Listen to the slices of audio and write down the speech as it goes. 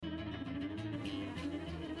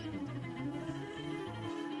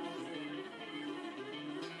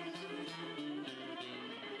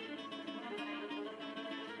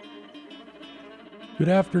Good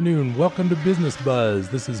afternoon. Welcome to Business Buzz.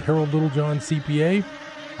 This is Harold Littlejohn, CPA.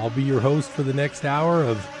 I'll be your host for the next hour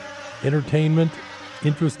of entertainment,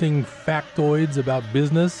 interesting factoids about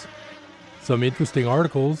business, some interesting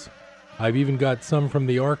articles. I've even got some from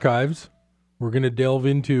the archives. We're going to delve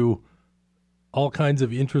into all kinds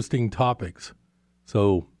of interesting topics.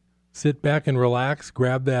 So sit back and relax,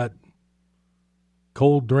 grab that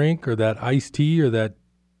cold drink or that iced tea or that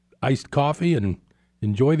iced coffee and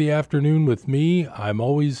enjoy the afternoon with me. I'm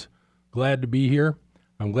always glad to be here.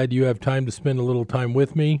 I'm glad you have time to spend a little time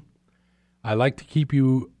with me. I like to keep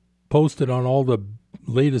you posted on all the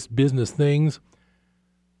latest business things.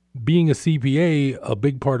 Being a CPA, a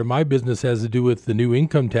big part of my business has to do with the new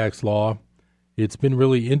income tax law. It's been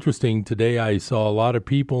really interesting. Today I saw a lot of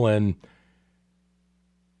people, and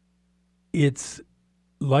it's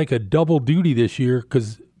like a double duty this year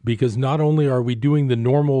because not only are we doing the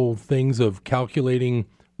normal things of calculating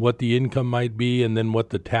what the income might be and then what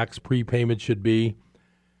the tax prepayment should be,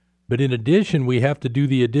 but in addition, we have to do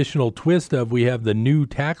the additional twist of we have the new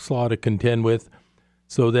tax law to contend with,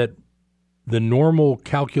 so that the normal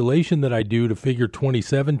calculation that I do to figure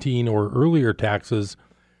 2017 or earlier taxes,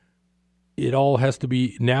 it all has to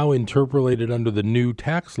be now interpolated under the new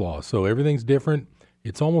tax law. So everything's different.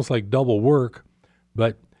 It's almost like double work,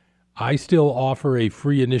 but I still offer a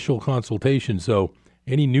free initial consultation. So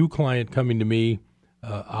any new client coming to me,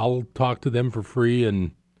 I'll talk to them for free.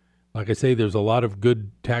 And like I say, there's a lot of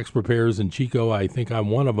good tax preparers in Chico. I think I'm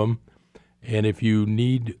one of them. And if you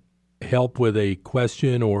need help with a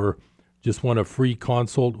question or just want a free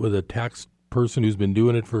consult with a tax person who's been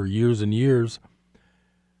doing it for years and years,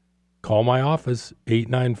 call my office,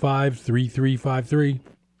 895-3353.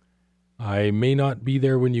 I may not be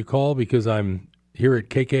there when you call because I'm here at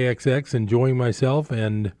KKXX enjoying myself,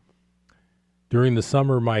 and during the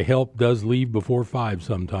summer my help does leave before 5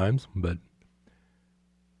 sometimes, but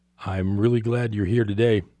I'm really glad you're here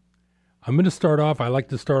today. I'm going to start off, I like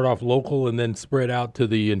to start off local and then spread out to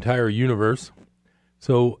the entire universe.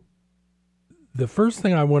 So the first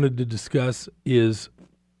thing I wanted to discuss is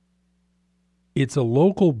it's a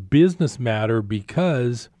local business matter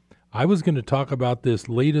because I was going to talk about this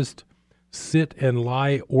latest sit and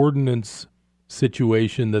lie ordinance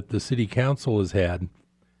situation that the city council has had.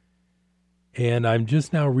 And I'm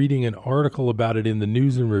just now reading an article about it in the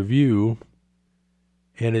News and Review,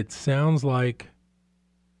 and it sounds like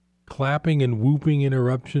clapping and whooping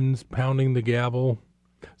interruptions, pounding the gavel.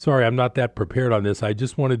 Sorry, I'm not that prepared on this. I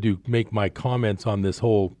just wanted to make my comments on this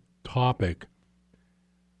whole topic.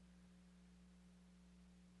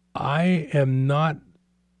 I'm not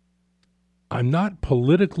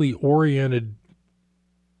politically oriented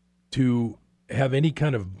to have any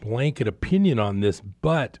kind of blanket opinion on this,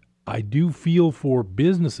 but I do feel for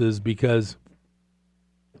businesses because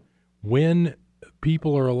when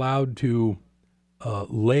people are allowed to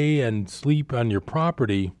lay and sleep on your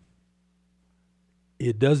property,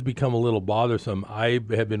 it does become a little bothersome. I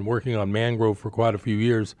have been working on mangrove for quite a few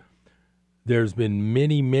years. There's been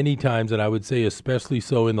many, many times, and I would say especially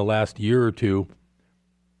so in the last year or two,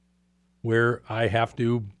 where I have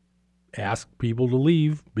to ask people to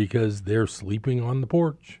leave because they're sleeping on the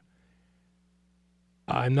porch.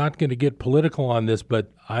 I'm not going to get political on this,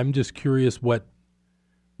 but I'm just curious what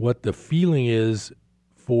the feeling is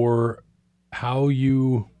for how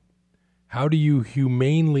do you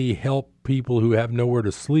humanely help people who have nowhere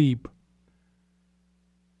to sleep.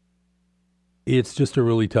 It's just a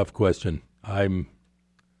really tough question.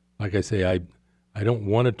 Like I say, I don't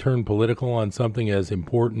want to turn political on something as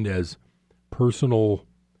important as personal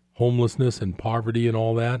homelessness and poverty and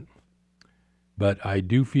all that. But I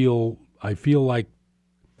feel like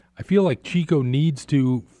Chico needs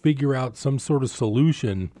to figure out some sort of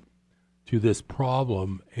solution to this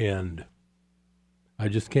problem, and I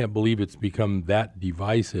just can't believe it's become that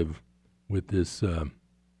divisive with this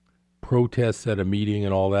protests at a meeting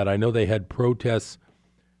and all that. I know they had protests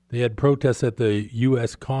at the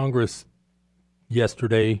U.S. Congress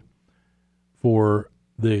yesterday for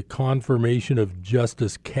the confirmation of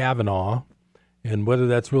Justice Kavanaugh, and whether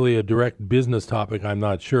that's really a direct business topic, I'm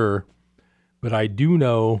not sure. But I do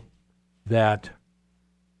know that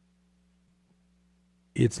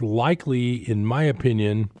it's likely, in my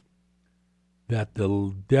opinion, that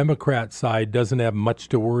the Democrat side doesn't have much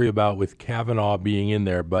to worry about with Kavanaugh being in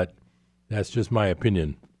there, but that's just my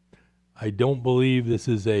opinion. I don't believe it's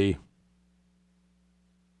a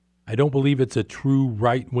true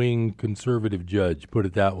right-wing conservative judge, put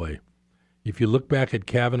it that way. If you look back at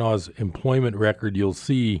Kavanaugh's employment record, you'll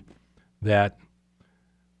see that,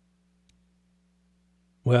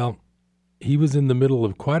 well, he was in the middle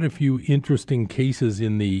of quite a few interesting cases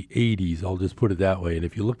in the 80s. I'll just put it that way. And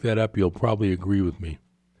if you look that up, you'll probably agree with me.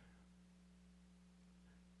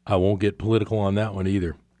 I won't get political on that one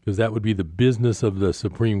either, because that would be the business of the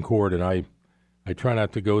Supreme Court, and I try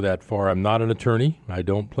not to go that far. I'm not an attorney. I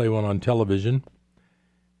don't play one on television.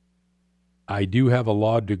 I do have a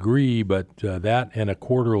law degree, but that and a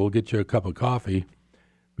quarter will get you a cup of coffee,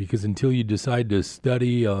 because until you decide to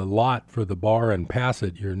study a lot for the bar and pass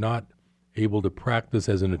it, you're not able to practice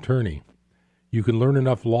as an attorney. You can learn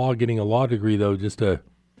enough law getting a law degree, though, just to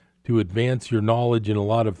advance your knowledge in a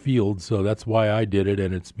lot of fields. So that's why I did it,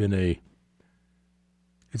 and it's been a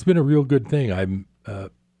real good thing.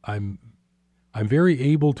 I'm very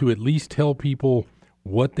able to at least tell people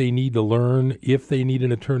what they need to learn, if they need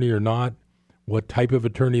an attorney or not, what type of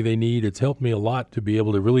attorney they need. It's helped me a lot to be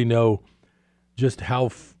able to really know just how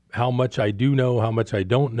much I do know, how much I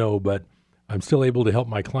don't know, but I'm still able to help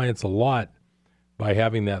my clients a lot by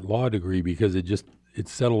having that law degree, because it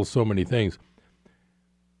settles so many things.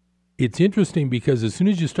 It's interesting because as soon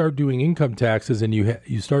as you start doing income taxes and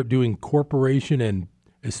you start doing corporation and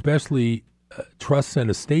especially trusts and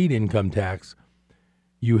estate income tax,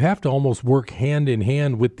 you have to almost work hand in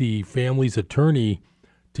hand with the family's attorney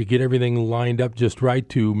to get everything lined up just right,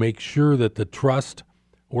 to make sure that the trust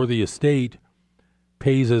or the estate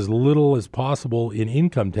pays as little as possible in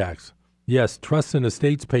income tax. Yes, trusts and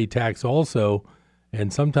estates pay tax also,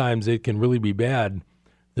 and sometimes it can really be bad.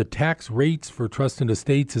 The tax rates for trusts and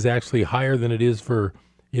estates is actually higher than it is for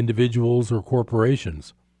individuals or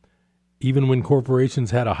corporations. Even when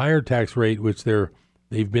corporations had a higher tax rate, which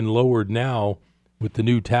they've been lowered now with the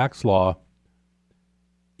new tax law,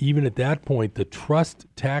 even at that point, the trust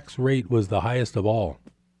tax rate was the highest of all.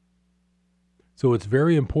 So it's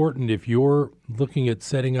very important, if you're looking at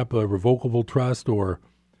setting up a revocable trust, or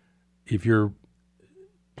if you're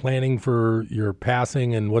planning for your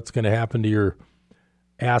passing and what's going to happen to your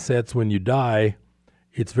assets when you die,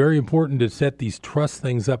 it's very important to set these trust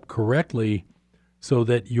things up correctly so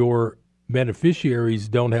that your beneficiaries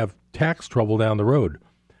don't have tax trouble down the road.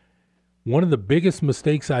 One of the biggest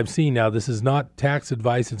mistakes I've seen, now this is not tax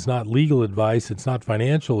advice, it's not legal advice, it's not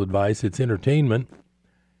financial advice, it's entertainment.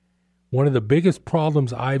 One of the biggest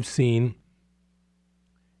problems I've seen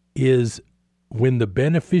is when the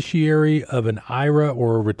beneficiary of an IRA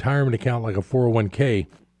or a retirement account like a 401k,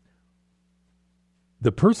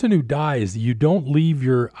 the person who dies, you don't leave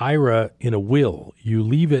your IRA in a will. You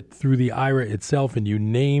leave it through the IRA itself, and you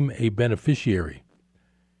name a beneficiary.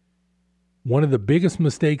 One of the biggest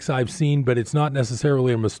mistakes I've seen, but it's not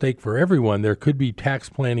necessarily a mistake for everyone. There could be tax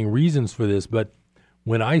planning reasons for this, but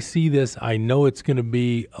when I see this, I know it's going to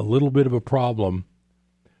be a little bit of a problem.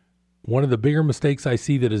 One of the bigger mistakes I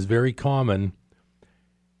see that is very common,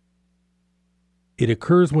 it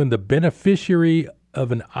occurs when the beneficiary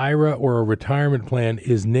of an IRA or a retirement plan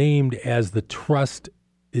is named as the trust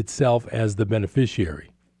itself as the beneficiary.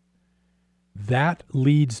 That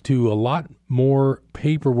leads to a lot more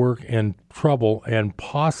paperwork and trouble and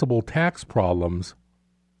possible tax problems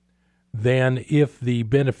than if the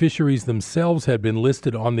beneficiaries themselves had been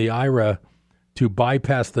listed on the IRA to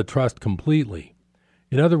bypass the trust completely.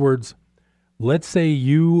 In other words, let's say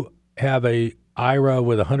you have a IRA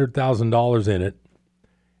with $100,000 in it,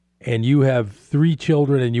 and you have 3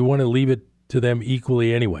 children and you want to leave it to them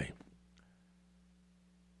equally anyway.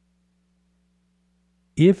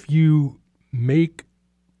 If you make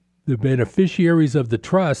the beneficiaries of the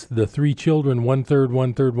trust, the 3 children, 1/3,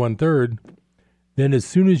 1/3, 1/3, then as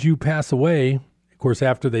soon as you pass away, of course,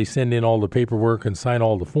 after they send in all the paperwork and sign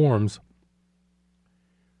all the forms,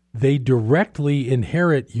 they directly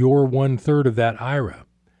inherit your 1/3 of that IRA.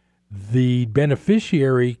 The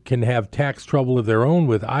beneficiary can have tax trouble of their own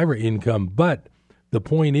with IRA income, but the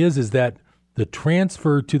point is that the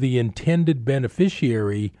transfer to the intended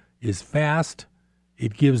beneficiary is fast.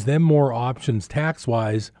 It gives them more options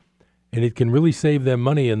tax-wise, and it can really save them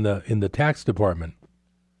money in the tax department.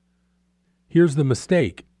 Here's the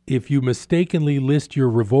mistake. If you mistakenly list your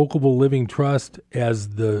revocable living trust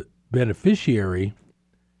as the beneficiary,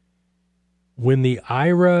 when the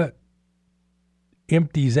IRA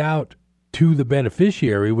empties out to the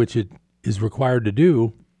beneficiary, which it is required to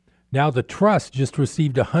do, now the trust just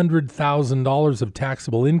received $100,000 of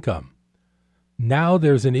taxable income. Now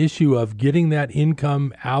there's an issue of getting that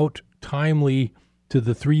income out timely to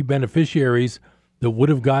the 3 beneficiaries that would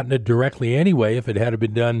have gotten it directly anyway if it had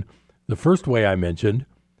been done the first way I mentioned.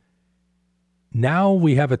 Now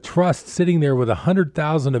we have a trust sitting there with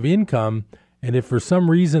 $100,000 of income, and if for some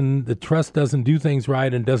reason the trust doesn't do things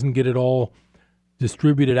right and doesn't get it all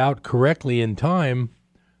distributed out correctly in time,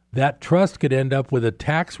 that trust could end up with a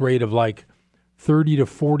tax rate of like 30 to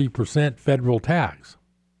 40% federal tax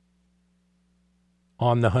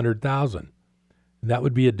on the 100,000. That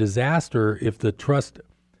would be a disaster if the trust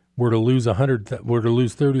were to lose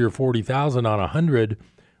 30 or 40,000 on 100,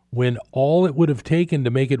 when all it would have taken to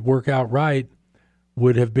make it work out right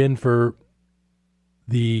would have been for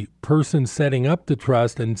the person setting up the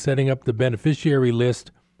trust and setting up the beneficiary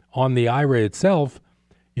list on the IRA itself.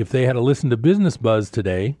 If they had to listen to Business Buzz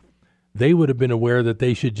today, they would have been aware that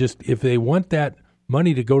they should just, if they want that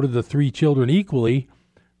money to go to the 3 children equally,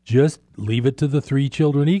 just leave it to the 3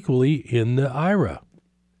 children equally in the IRA.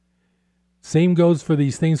 Same goes for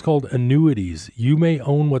these things called annuities. You may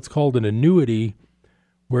own what's called an annuity,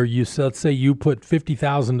 where let's say you put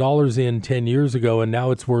 $50,000 in 10 years ago and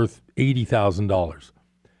now it's worth $80,000.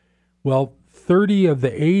 Well, 30 of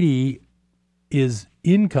the 80 is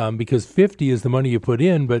income because 50 is the money you put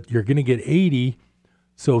in, but you're going to get 80.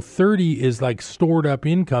 So 30 is like stored up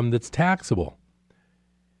income that's taxable.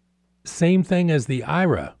 Same thing as the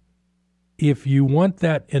IRA. If you want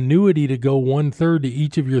that annuity to go 1/3 to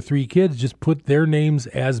each of your 3 kids, just put their names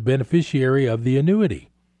as beneficiary of the annuity.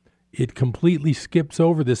 It completely skips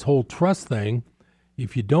over this whole trust thing.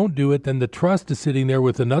 If you don't do it, then the trust is sitting there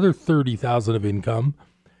with another 30,000 of income.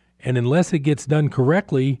 And unless it gets done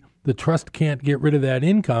correctly, the trust can't get rid of that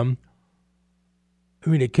income. I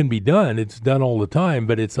mean, it can be done. It's done all the time,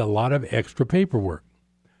 but it's a lot of extra paperwork.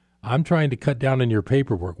 I'm trying to cut down on your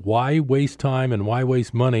paperwork. Why waste time and why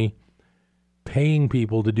waste money paying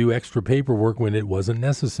people to do extra paperwork when it wasn't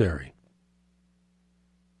necessary?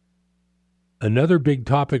 Another big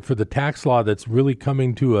topic for the tax law that's really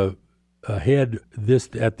coming to a head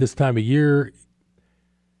at this time of year,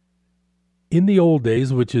 in the old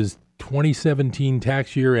days, which is 2017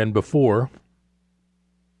 tax year and before,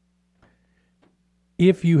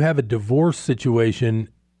 if you have a divorce situation,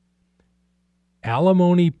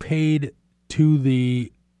 alimony paid to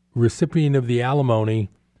the recipient of the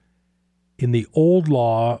alimony in the old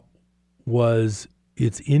law was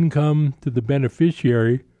its income to the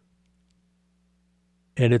beneficiary,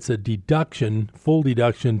 and it's a deduction, full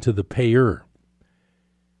deduction to the payer.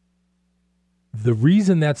 The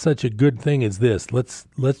reason that's such a good thing is this. Let's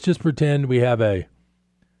just pretend we have an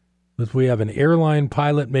airline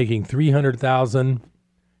pilot making $300,000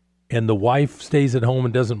 and the wife stays at home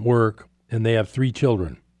and doesn't work, and they have 3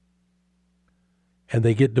 children. And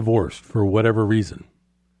they get divorced for whatever reason.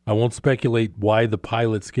 I won't speculate why the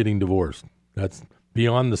pilot's getting divorced. That's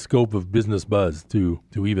beyond the scope of Business Buzz to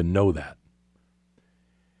even know that.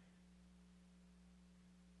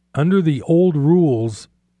 Under the old rules,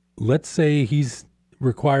 let's say he's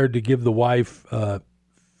required to give the wife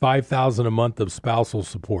 $5,000 a month of spousal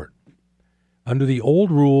support. Under the old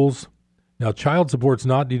rules, now child support's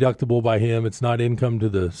not deductible by him. It's not income to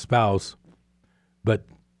the spouse, but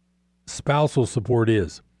spousal support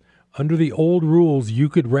is. Under the old rules, you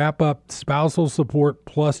could wrap up spousal support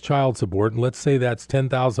plus child support, and let's say that's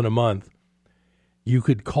 $10,000 a month. You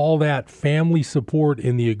could call that family support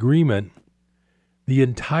in the agreement. The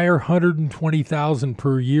entire $120,000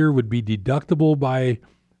 per year would be deductible by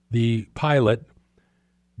the pilot,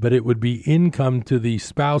 but it would be income to the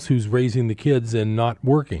spouse who's raising the kids and not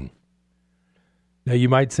working. Now you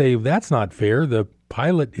might say, that's not fair. The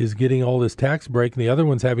pilot is getting all this tax break and the other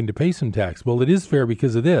one's having to pay some tax. Well, it is fair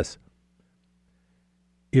because of this.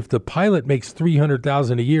 If the pilot makes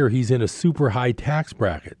 $300,000 a year, he's in a super high tax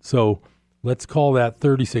bracket. So let's call that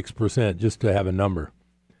 36% just to have a number.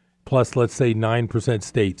 Plus, let's say 9%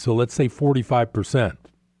 state. So let's say 45%.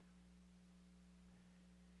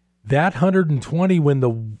 That 120, when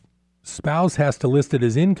the spouse has to list it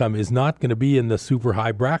as income, is not going to be in the super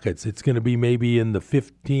high brackets. It's going to be maybe in the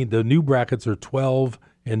 15. The new brackets are 12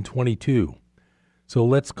 and 22. So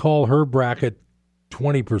let's call her bracket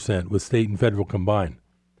 20% with state and federal combined.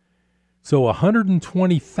 So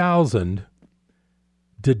 120,000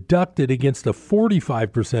 deducted against a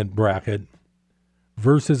 45% bracket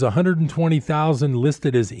versus 120,000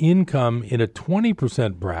 listed as income in a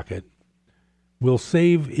 20% bracket will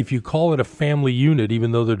save, if you call it a family unit,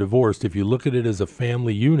 even though they're divorced, if you look at it as a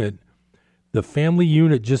family unit, the family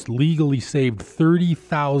unit just legally saved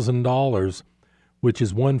 $30,000, which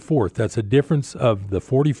is 1/4. That's a difference of the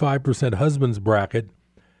 45% husband's bracket,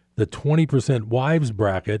 the 20% wives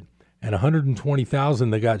bracket, and 120,000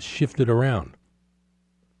 that got shifted around.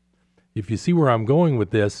 If you see where I'm going with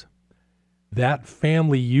this, that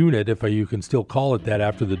family unit, if you can still call it that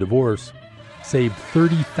after the divorce, saved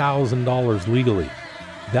 $30,000 legally.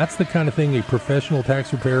 That's the kind of thing a professional tax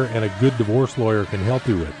preparer and a good divorce lawyer can help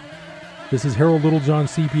you with. This is Harold Littlejohn,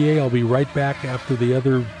 CPA. I'll be right back after the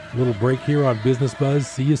other little break here on Business Buzz.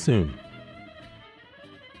 See you soon.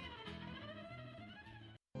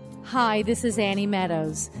 Hi, this is Annie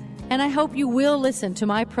Meadows, and I hope you will listen to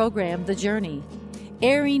my program, The Journey,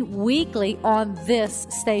 airing weekly on this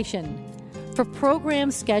station. For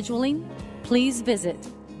program scheduling, please visit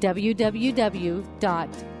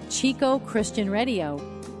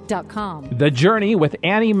www.chicochristianradio.com. The Journey with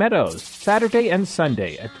Annie Meadows, Saturday and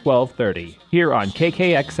Sunday at 12:30, here on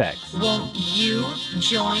KKXX. Won't you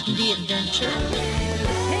join the adventure?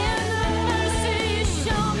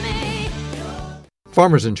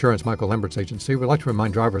 Farmers Insurance, Michael Lambert's agency, would like to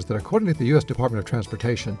remind drivers that according to the U.S. Department of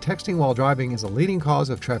Transportation, texting while driving is a leading cause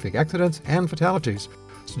of traffic accidents and fatalities.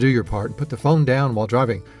 So do your part and put the phone down while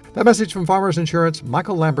driving. That message from Farmers Insurance,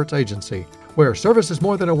 Michael Lambert's agency, where service is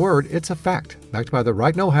more than a word, it's a fact, backed by the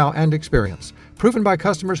right know-how and experience, proven by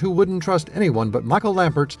customers who wouldn't trust anyone but Michael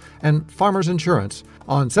Lambert's and Farmers Insurance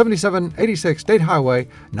on 7786 State Highway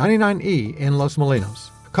 99E in Los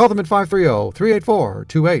Molinos. Call them at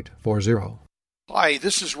 530-384-2840. Hi,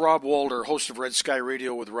 this is Rob Walter, host of Red Sky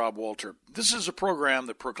Radio with Rob Walter. This is a program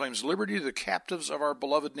that proclaims liberty to the captives of our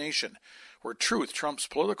beloved nation, where truth trumps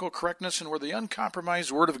political correctness and where the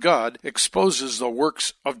uncompromised Word of God exposes the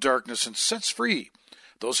works of darkness and sets free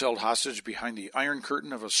those held hostage behind the iron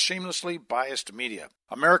curtain of a shamelessly biased media.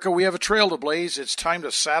 America, we have a trail to blaze. It's time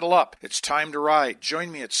to saddle up. It's time to ride.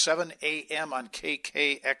 Join me at 7 a.m. on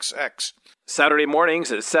KKXX. Saturday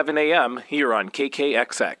mornings at 7 a.m. here on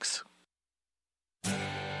KKXX.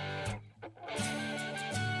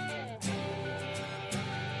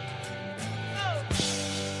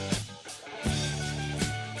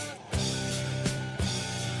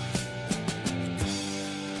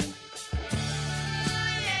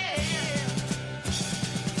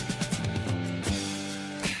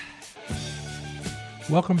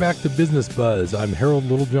 Welcome back to Business Buzz. I'm Harold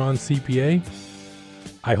Littlejohn, CPA.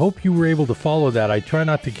 I hope you were able to follow that. I try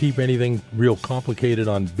not to keep anything real complicated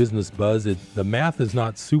on Business Buzz. The math is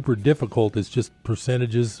not super difficult. It's just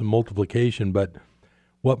percentages and multiplication. But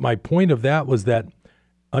what my point of that was that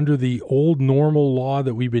under the old normal law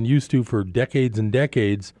that we've been used to for decades and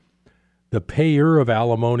decades, the payer of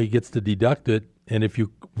alimony gets to deduct it. And if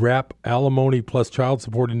you wrap alimony plus child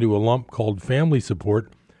support into a lump called family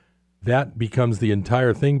support, that becomes the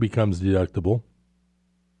entire thing becomes deductible.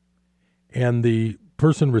 And the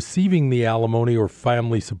person receiving the alimony or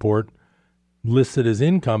family support lists it as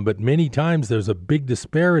income, but many times there's a big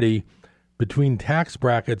disparity between tax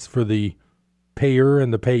brackets for the payer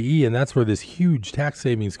and the payee, and that's where this huge tax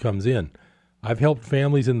savings comes in. I've helped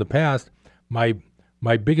families in the past. My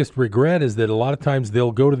biggest regret is that a lot of times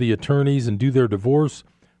they'll go to the attorneys and do their divorce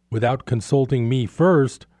without consulting me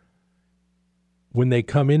first. When they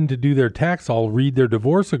come in to do their tax, I'll read their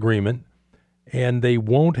divorce agreement, and they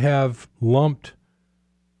won't have lumped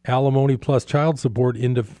alimony plus child support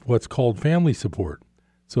into what's called family support.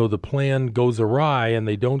 So the plan goes awry, and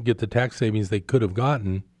they don't get the tax savings they could have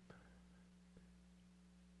gotten.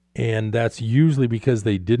 And that's usually because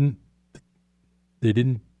they didn't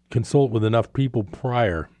consult with enough people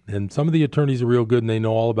prior. And some of the attorneys are real good, and they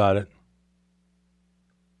know all about it.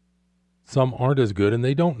 Some aren't as good, and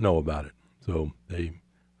they don't know about it. So I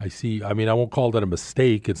won't call that a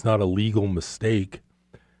mistake. It's not a legal mistake,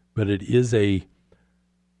 but it is I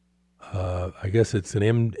guess it's an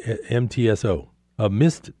MTSO, a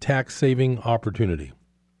missed tax saving opportunity.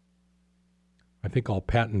 I think I'll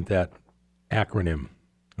patent that acronym.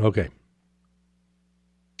 Okay.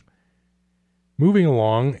 Moving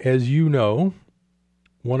along, as you know,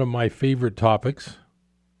 one of my favorite topics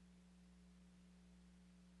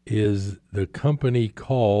is the company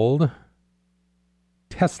called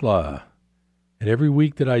Tesla. And every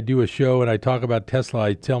week that I do a show and I talk about Tesla,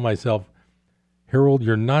 I tell myself, Harold,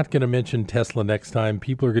 you're not going to mention Tesla next time.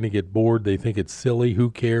 People are going to get bored. They think it's silly.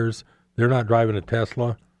 Who cares? They're not driving a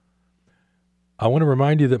Tesla. I want to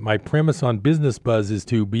remind you that my premise on Business Buzz is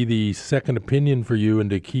to be the second opinion for you and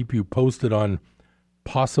to keep you posted on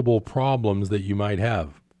possible problems that you might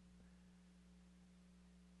have.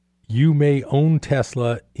 You may own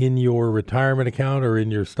Tesla in your retirement account or in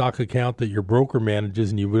your stock account that your broker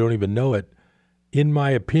manages and you don't even know it. In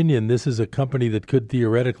my opinion, this is a company that could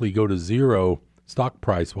theoretically go to zero stock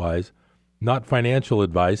price-wise. Not financial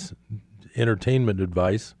advice, entertainment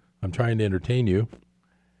advice. I'm trying to entertain you.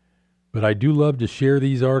 But I do love to share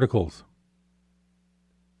these articles.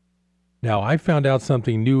 Now, I found out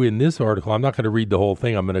something new in this article. I'm not going to read the whole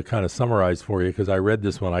thing. I'm going to kind of summarize for you because I read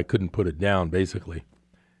this one. I couldn't put it down, basically.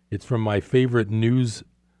 It's from my favorite news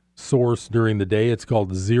source during the day. It's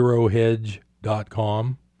called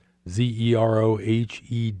zerohedge.com, ZeroHedge.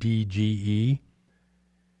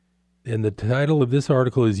 And the title of this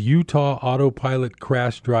article is Utah Autopilot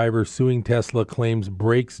Crash Driver Suing Tesla Claims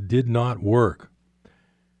Brakes Did Not Work.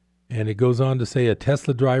 And it goes on to say a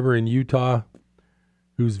Tesla driver in Utah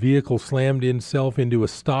whose vehicle slammed himself into a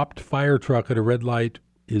stopped fire truck at a red light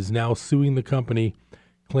is now suing the company,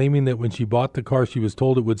 claiming that when she bought the car, she was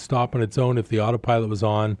told it would stop on its own if the autopilot was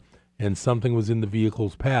on and something was in the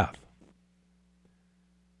vehicle's path.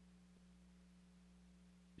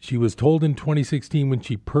 She was told in 2016 when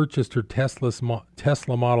she purchased her Tesla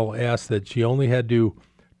Model S that she only had to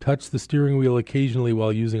touch the steering wheel occasionally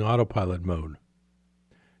while using autopilot mode.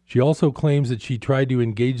 She also claims that she tried to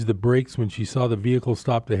engage the brakes when she saw the vehicle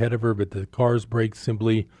stopped ahead of her, but the car's brakes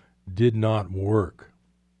simply did not work.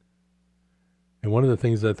 And one of the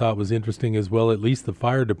things I thought was interesting as well, at least the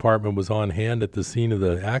fire department was on hand at the scene of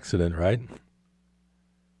the accident, right?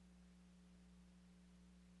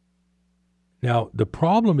 Now, the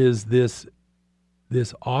problem is this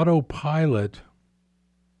autopilot,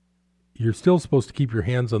 you're still supposed to keep your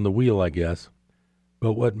hands on the wheel, I guess.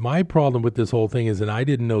 But what my problem with this whole thing is, and I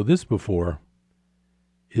didn't know this before,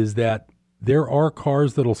 is that there are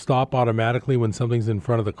cars that'll stop automatically when something's in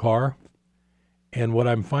front of the car. And what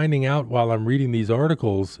I'm finding out while I'm reading these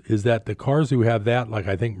articles is that the cars who have that, like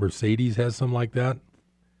I think Mercedes has some like that,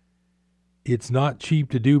 it's not cheap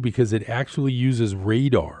to do because it actually uses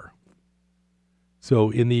radar. So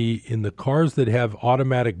in the cars that have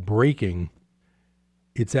automatic braking,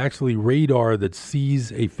 it's actually radar that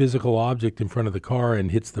sees a physical object in front of the car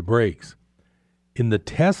and hits the brakes. In the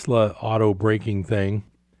Tesla auto braking thing,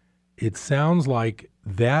 it sounds like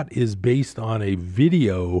that is based on a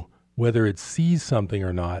video, whether it sees something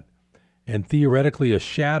or not. And theoretically, a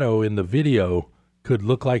shadow in the video could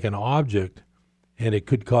look like an object, and it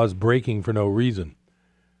could cause braking for no reason.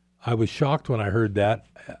 I was shocked when I heard that.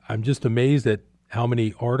 I'm just amazed at how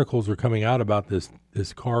many articles are coming out about this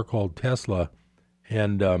car called Tesla.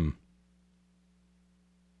 And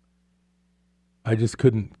I just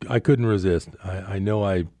couldn't resist. I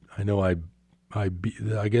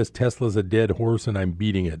guess Tesla's a dead horse and I'm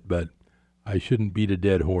beating it, but I shouldn't beat a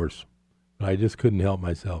dead horse. But I just couldn't help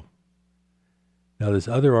myself. Now, this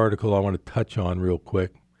other article I want to touch on real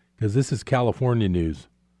quick, because this is California news.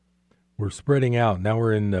 We're spreading out. Now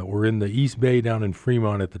we're in the East Bay down in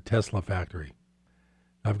Fremont at the Tesla factory.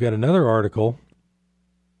 I've got another article,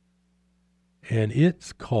 and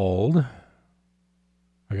it's called,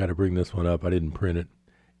 I got to bring this one up. I didn't print it.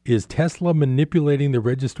 Is Tesla manipulating the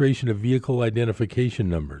registration of vehicle identification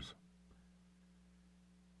numbers?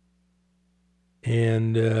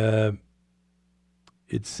 And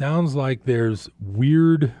it sounds like there's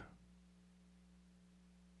weird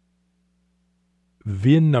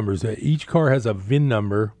VIN numbers. Each car has a VIN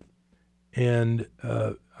number, and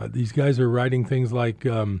these guys are writing things like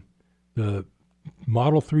the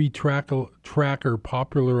Model 3 tracker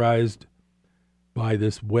popularized by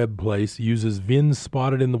this web place uses VINs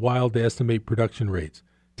spotted in the wild to estimate production rates.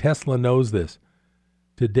 Tesla knows this.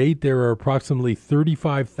 To date, there are approximately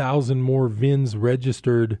 35,000 more VINs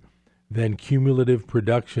registered than cumulative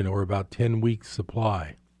production, or about 10 weeks'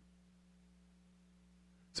 supply.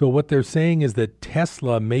 So what they're saying is that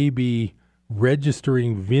Tesla may be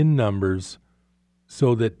registering VIN numbers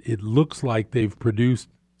so that it looks like they've produced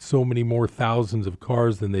so many more thousands of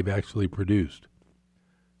cars than they've actually produced.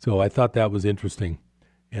 So I thought that was interesting.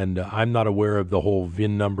 And I'm not aware of the whole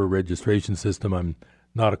VIN number registration system. I'm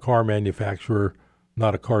not a car manufacturer,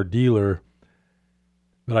 not a car dealer.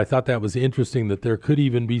 But I thought that was interesting that there could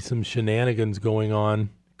even be some shenanigans going on.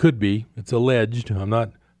 Could be. It's alleged. I'm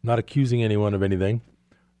not accusing anyone of anything.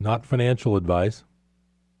 Not financial advice.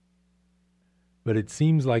 But it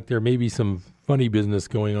seems like there may be some funny business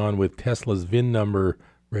going on with Tesla's VIN number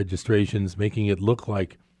registrations, making it look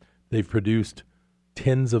like they've produced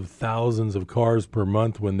tens of thousands of cars per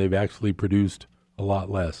month when they've actually produced a lot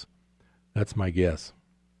less. That's my guess.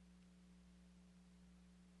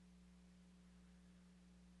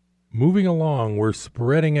 Moving along, we're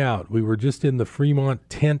spreading out. We were just in the Fremont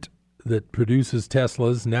tent that produces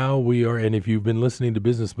Teslas. Now we are, and if you've been listening to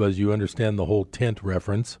Business Buzz, you understand the whole tent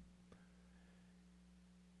reference.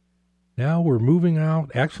 Now we're moving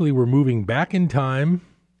out. Actually, we're moving back in time,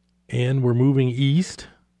 and we're moving east.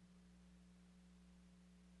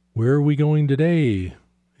 Where are we going today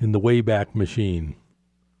in the Wayback Machine?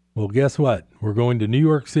 Well, guess what? We're going to New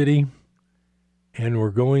York City, and we're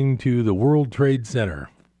going to the World Trade Center.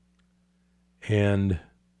 And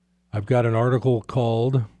I've got an article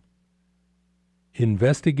called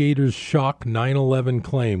Investigators Shock 9/11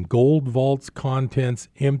 Claim. Gold Vault's contents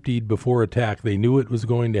emptied before attack. They knew it was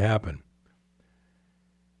going to happen.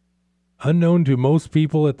 Unknown to most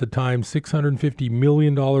people at the time, $650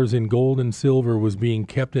 million in gold and silver was being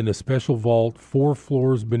kept in a special vault 4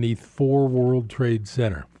 floors beneath 4 World Trade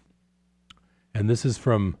Center. And this is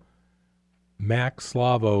from Max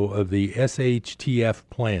Slavo of the SHTF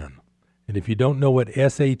plan. And if you don't know what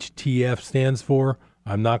SHTF stands for,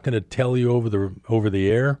 I'm not going to tell you over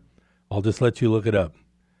the air. I'll just let you look it up.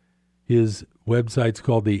 His website's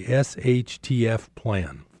called the SHTF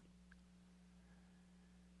plan.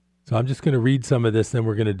 So I'm just going to read some of this, then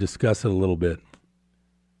we're going to discuss it a little bit.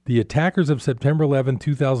 The attackers of September 11,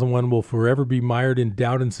 2001 will forever be mired in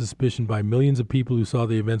doubt and suspicion by millions of people who saw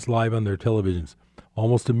the events live on their televisions.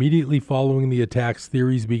 Almost immediately following the attacks,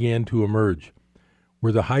 theories began to emerge.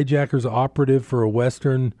 Were the hijackers operative for a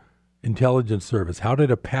Western intelligence service? How did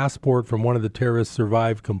a passport from one of the terrorists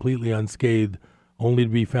survive completely unscathed, only to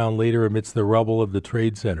be found later amidst the rubble of the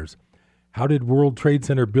trade centers? How did World Trade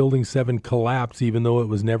Center Building 7 collapse even though it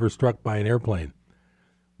was never struck by an airplane?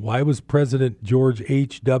 Why was President George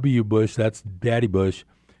H.W. Bush, that's Daddy Bush,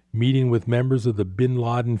 meeting with members of the bin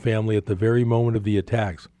Laden family at the very moment of the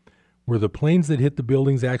attacks? Were the planes that hit the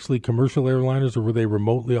buildings actually commercial airliners, or were they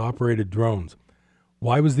remotely operated drones?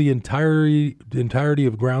 Why was the entirety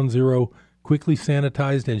of Ground Zero quickly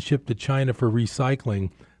sanitized and shipped to China for recycling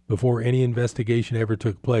before any investigation ever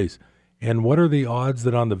took place? And what are the odds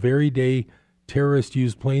that on the very day terrorists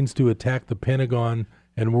used planes to attack the Pentagon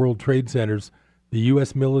and World Trade Centers, the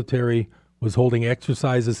U.S. military was holding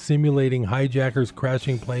exercises simulating hijackers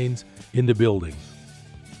crashing planes into buildings?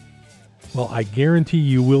 Well, I guarantee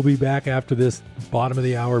you will be back after this bottom of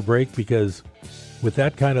the hour break, because with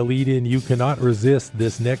that kind of lead in, you cannot resist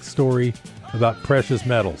this next story about precious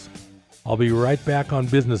metals. I'll be right back on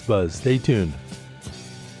Business Buzz. Stay tuned.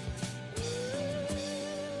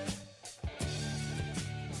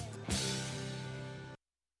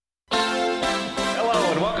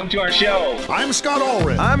 To our show. I'm Scott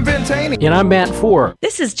Allred. I'm Ben Taney. And I'm Matt Four.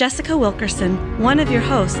 This is Jessica Wilkerson, one of your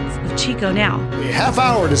hosts of Chico Now. A half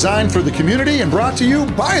hour designed for the community and brought to you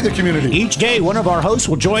by the community. Each day, one of our hosts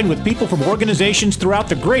will join with people from organizations throughout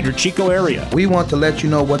the greater Chico area. We want to let you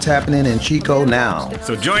know what's happening in Chico now.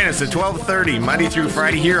 So join us at 12:30 Monday through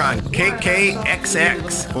Friday here on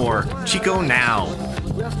KKXX for Chico Now.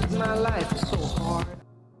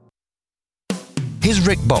 Here's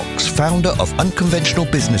Rick Box, founder of Unconventional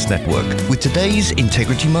Business Network, with today's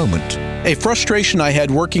Integrity Moment. A frustration I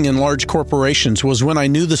had working in large corporations was when I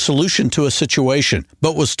knew the solution to a situation,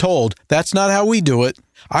 but was told, that's not how we do it.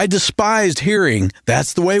 I despised hearing,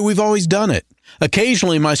 that's the way we've always done it.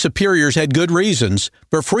 Occasionally, my superiors had good reasons,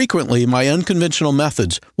 but frequently my unconventional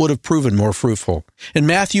methods would have proven more fruitful. In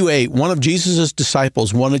Matthew 8, one of Jesus'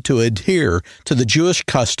 disciples wanted to adhere to the Jewish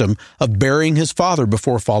custom of burying his father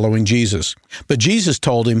before following Jesus. But Jesus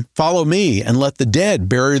told him, "Follow me and let the dead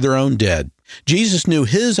bury their own dead." Jesus knew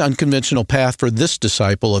his unconventional path for this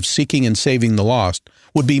disciple of seeking and saving the lost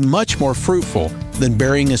would be much more fruitful than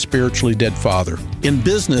burying a spiritually dead father. In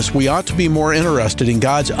business, we ought to be more interested in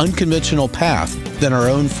God's unconventional path than our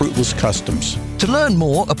own fruitless customs. To learn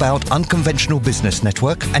more about Unconventional Business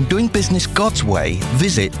Network and doing business God's way,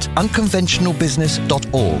 visit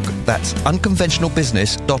unconventionalbusiness.org. That's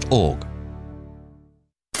unconventionalbusiness.org.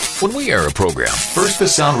 When we air a program, first the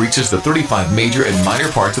sound reaches the 35 major and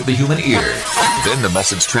minor parts of the human ear. Then the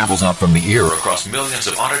message travels out from the ear across millions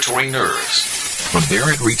of auditory nerves. From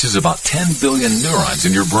there it reaches about 10 billion neurons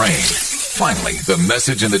in your brain. Finally, the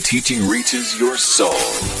message and the teaching reaches your soul.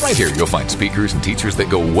 Right here you'll find speakers and teachers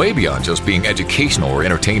that go way beyond just being educational or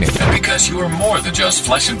entertaining. And because you are more than just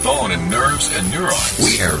flesh and bone and nerves and neurons,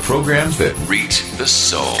 we air programs that reach the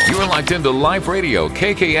soul. You are locked into live radio,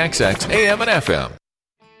 KKXX, AM and FM.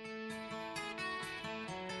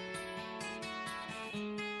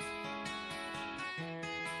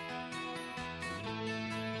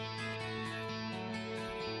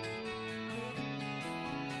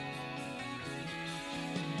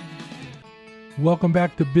 Welcome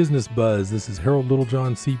back to Business Buzz. This is Harold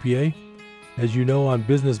Littlejohn, CPA. As you know, on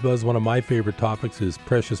Business Buzz, one of my favorite topics is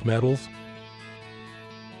precious metals.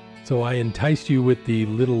 So I enticed you with the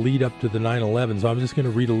little lead up to the 9/11, so I'm just going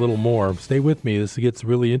to read a little more. Stay with me. This gets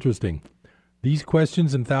really interesting. These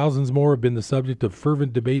questions and thousands more have been the subject of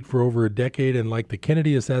fervent debate for over a decade, and like the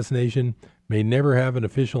Kennedy assassination, may never have an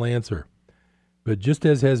official answer. But just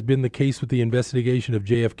as has been the case with the investigation of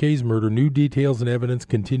JFK's murder, new details and evidence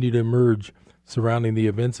continue to emerge surrounding the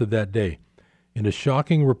events of that day. In a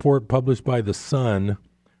shocking report published by The Sun,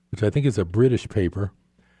 which I think is a British paper,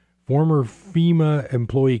 former FEMA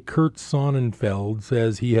employee Kurt Sonnenfeld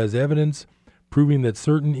says he has evidence proving that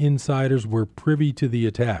certain insiders were privy to the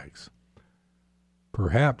attacks,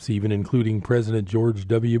 perhaps even including President George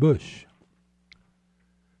W. Bush.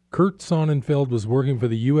 Kurt Sonnenfeld was working for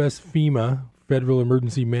the U.S. FEMA, Federal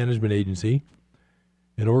Emergency Management Agency,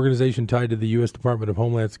 an organization tied to the U.S. Department of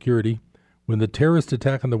Homeland Security, when the terrorist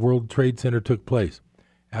attack on the World Trade Center took place.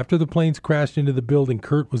 After the planes crashed into the building,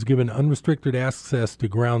 Kurt was given unrestricted access to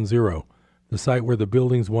Ground Zero, the site where the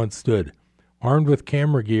buildings once stood. Armed with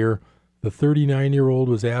camera gear, the 39-year-old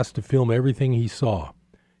was asked to film everything he saw.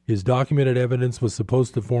 His documented evidence was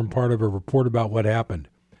supposed to form part of a report about what happened,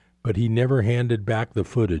 but he never handed back the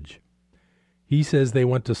footage. He says they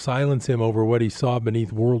want to silence him over what he saw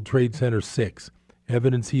beneath World Trade Center 6,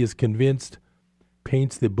 evidence he is convinced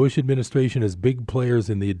paints the Bush administration as big players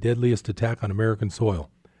in the deadliest attack on American soil.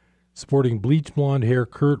 Sporting bleach blonde hair,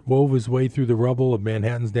 Kurt wove his way through the rubble of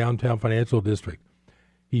Manhattan's downtown financial district.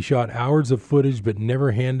 He shot hours of footage but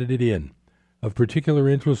never handed it in. Of particular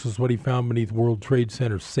interest was what he found beneath World Trade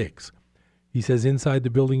Center 6. He says inside the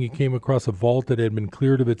building he came across a vault that had been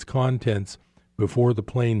cleared of its contents before the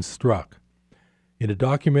planes struck. In a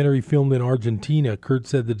documentary filmed in Argentina, Kurt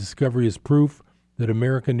said the discovery is proof that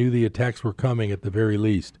America knew the attacks were coming at the very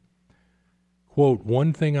least. Quote,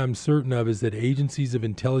 one thing I'm certain of is that agencies of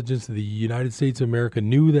intelligence of the United States of America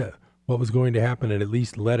knew that what was going to happen and at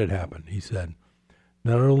least let it happen, he said.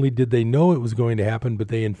 Not only did they know it was going to happen, but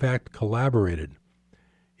they in fact collaborated.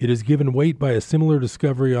 It is given weight by a similar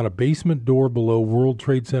discovery on a basement door below World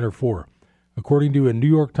Trade Center 4. According to a New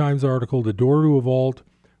York Times article, the door to a vault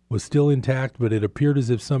was still intact, but it appeared as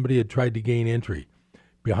if somebody had tried to gain entry.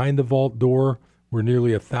 Behind the vault door were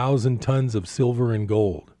nearly 1,000 tons of silver and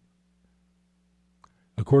gold.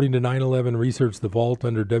 According to 9/11 research, the vault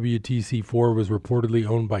under WTC-4 was reportedly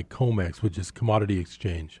owned by COMEX, which is Commodity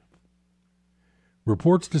Exchange.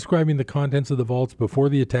 Reports describing the contents of the vaults before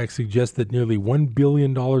the attack suggest that nearly $1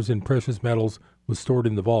 billion in precious metals was stored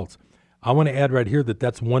in the vaults. I want to add right here that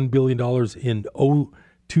that's $1 billion in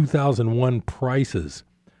 2001 prices.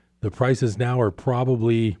 The prices now are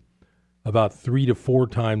probably about 3 to 4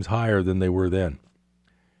 times higher than they were then.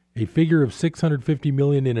 A figure of $650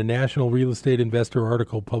 million in a National Real Estate Investor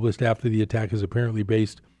article published after the attack is apparently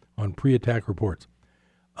based on pre-attack reports.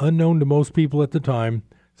 Unknown to most people at the time,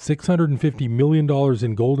 $650 million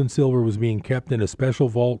in gold and silver was being kept in a special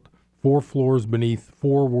vault 4 floors beneath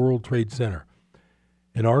 4 World Trade Center.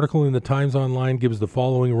 An article in the Times Online gives the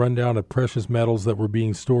following rundown of precious metals that were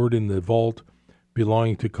being stored in the vault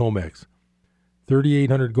belonging to COMEX.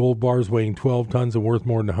 3,800 gold bars weighing 12 tons and worth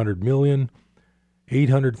more than $100 million.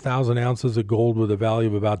 800,000 ounces of gold with a value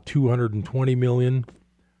of about $220 million.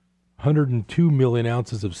 102 million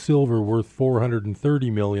ounces of silver worth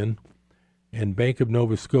 $430 million. And Bank of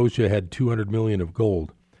Nova Scotia had $200 million of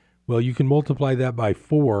gold. Well, you can multiply that by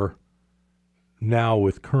 4 now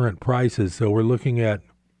with current prices, so we're looking at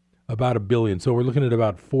about $1 billion. So we're looking at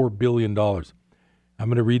about $4 billion. I'm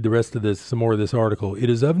going to read the rest of this, some more of this article. It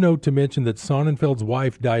is of note to mention that Sonnenfeld's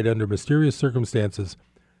wife died under mysterious circumstances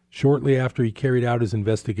shortly after he carried out his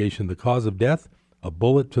investigation. The cause of death, a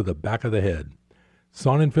bullet to the back of the head.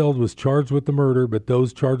 Sonnenfeld was charged with the murder, but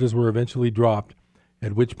those charges were eventually dropped,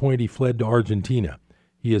 at which point he fled to Argentina.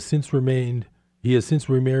 He has since remarried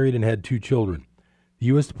and had 2 children. The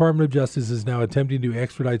U.S. Department of Justice is now attempting to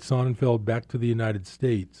extradite Sonnenfeld back to the United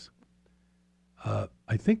States.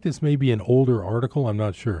 I think this may be an older article, I'm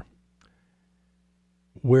not sure,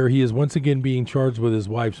 where he is once again being charged with his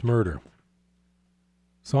wife's murder.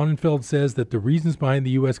 Sonnenfeld says that the reasons behind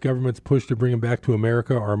the U.S. government's push to bring him back to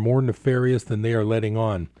America are more nefarious than they are letting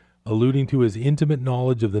on, alluding to his intimate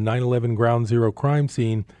knowledge of the 9/11 Ground Zero crime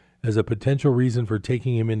scene as a potential reason for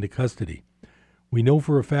taking him into custody. We know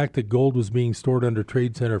for a fact that gold was being stored under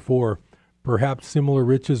Trade Center 4. Perhaps similar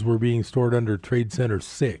riches were being stored under Trade Center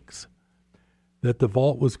 6. That the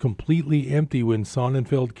vault was completely empty when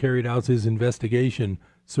Sonnenfeld carried out his investigation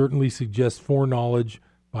certainly suggests foreknowledge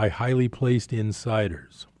by highly placed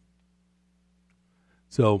insiders.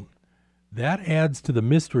 So that adds to the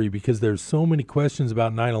mystery because there's so many questions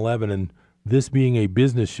about 9/11, and this being a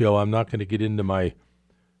business show, I'm not going to get into my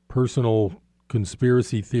personal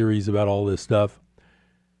conspiracy theories about all this stuff.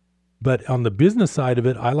 But on the business side of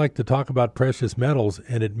it, I like to talk about precious metals,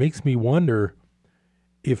 and it makes me wonder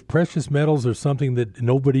if precious metals are something that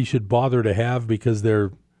nobody should bother to have because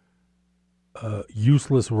they're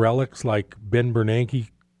useless relics, like Ben Bernanke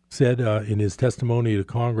said in his testimony to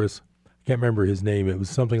Congress. I can't remember his name. It was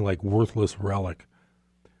something like worthless relic.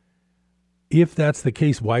 If that's the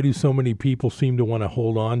case, why do so many people seem to want to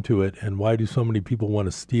hold on to it, and why do so many people want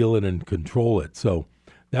to steal it and control it? So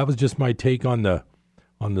that was just my take on the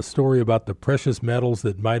story about the precious metals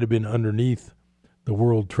that might have been underneath the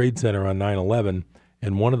World Trade Center on 9/11,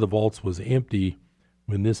 and one of the vaults was empty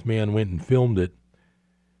when this man went and filmed it.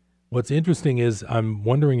 What's interesting is I'm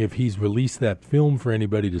wondering if he's released that film for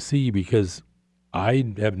anybody to see, because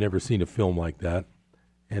I have never seen a film like that.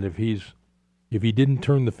 And if he's if he didn't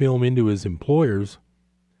turn the film into his employers,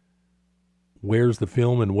 where's the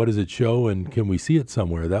film and what does it show and can we see it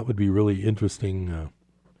somewhere? That would be really interesting.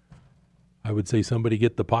 I would say somebody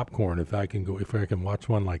get the popcorn if I can watch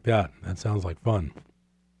one like that. That sounds like fun.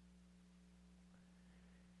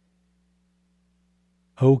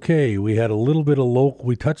 Okay, we had a little bit of local.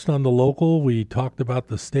 We touched on the local. We talked about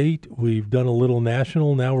the state. We've done a little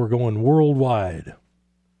national. Now we're going worldwide.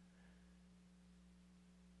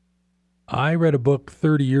 I read a book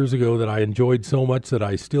 30 years ago that I enjoyed so much that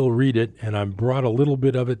I still read it, and I brought a little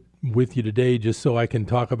bit of it with you today just so I can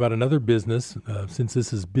talk about another business, since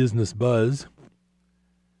this is Business Buzz.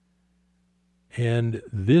 And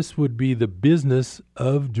this would be the business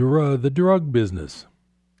of the drug business.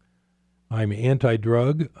 I'm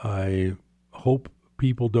anti-drug. I hope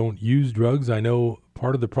people don't use drugs. I know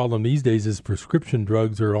part of the problem these days is prescription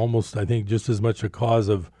drugs are almost, I think, just as much a cause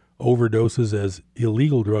of overdoses as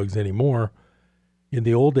illegal drugs anymore. In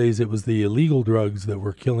the old days, it was the illegal drugs that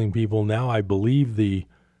were killing people. Now I believe the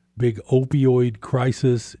big opioid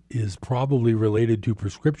crisis is probably related to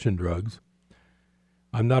prescription drugs.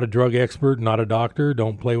 I'm not a drug expert, not a doctor,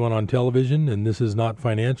 don't play one on television, and this is not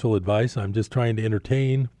financial advice. I'm just trying to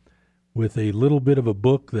entertain with a little bit of a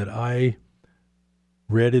book that I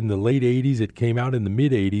read in the late 80s. It came out in the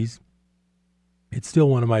mid 80s. It's still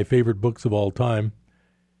one of my favorite books of all time.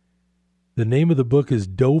 The name of the book is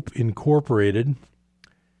Dope Incorporated,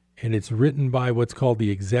 and it's written by what's called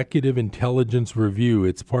the Executive Intelligence Review.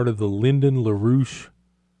 It's part of the Lyndon LaRouche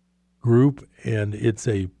group, and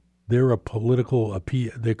they're a political,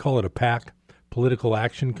 they call it a PAC, Political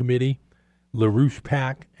Action Committee, LaRouche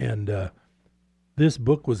PAC, and this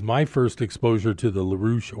book was my first exposure to the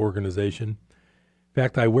LaRouche organization. In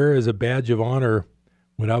fact, I wear as a badge of honor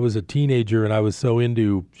when I was a teenager and I was so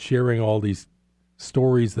into sharing all these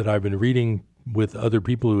stories that I've been reading with other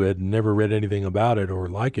people who had never read anything about it or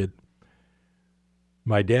like it.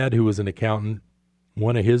 My dad, who was an accountant,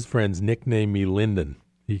 one of his friends nicknamed me Lyndon.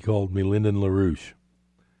 He called me Lyndon LaRouche,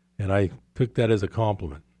 and I took that as a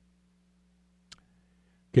compliment.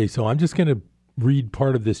 Okay, so I'm just going to read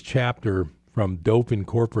part of this chapter from Dope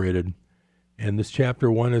Incorporated, and this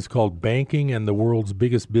chapter 1 is called Banking and the World's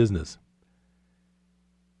Biggest Business.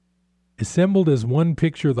 Assembled as one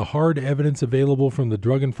picture, the hard evidence available from the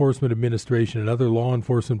Drug Enforcement Administration and other law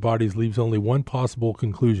enforcement bodies leaves only one possible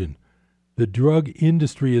conclusion. The drug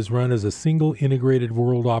industry is run as a single integrated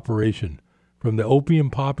world operation, from the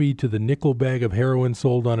opium poppy to the nickel bag of heroin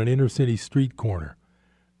sold on an inner-city street corner.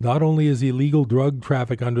 Not only is illegal drug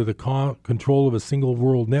traffic under the control of a single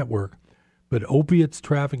world network, but opiates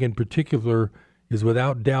traffic in particular is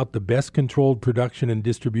without doubt the best controlled production and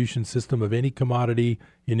distribution system of any commodity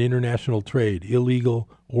in international trade, illegal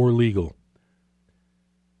or legal.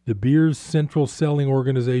 De Beers Central Selling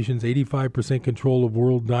Organization's 85% control of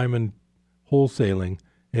World Diamond wholesaling,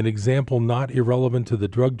 an example not irrelevant to the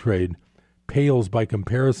drug trade, pales by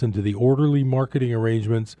comparison to the orderly marketing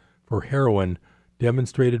arrangements for heroin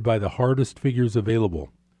demonstrated by the hardest figures available.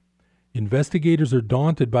 Investigators are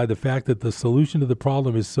daunted by the fact that the solution to the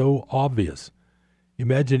problem is so obvious.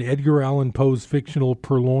 Imagine Edgar Allan Poe's fictional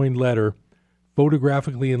Purloined Letter,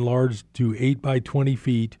 photographically enlarged to 8 by 20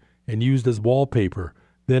 feet and used as wallpaper.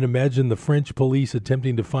 Then imagine the French police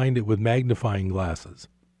attempting to find it with magnifying glasses.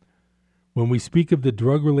 When we speak of the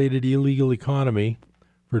drug-related illegal economy,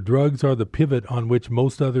 for drugs are the pivot on which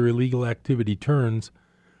most other illegal activity turns,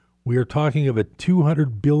 we are talking of a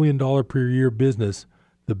 $200 billion per year business,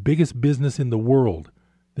 the biggest business in the world,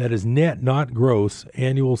 that is net, not gross,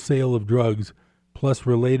 annual sale of drugs plus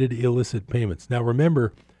related illicit payments. Now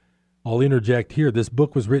remember, I'll interject here, this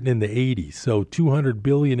book was written in the 80s, so $200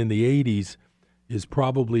 billion in the 80s is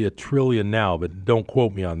probably $1 trillion now, but don't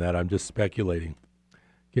quote me on that, I'm just speculating.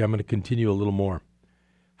 Okay, I'm going to continue a little more.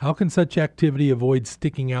 How can such activity avoid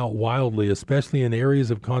sticking out wildly, especially in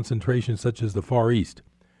areas of concentration such as the Far East?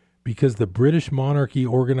 Because the British monarchy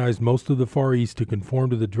organized most of the Far East to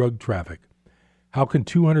conform to the drug traffic. How can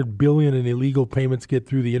 $200 billion in illegal payments get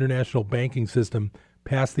through the international banking system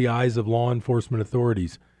past the eyes of law enforcement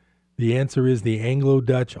authorities? The answer is the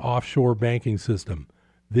Anglo-Dutch offshore banking system.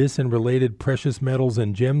 This and related precious metals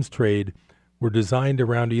and gems trade were designed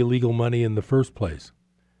around illegal money in the first place.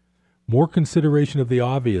 More consideration of the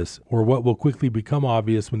obvious, or what will quickly become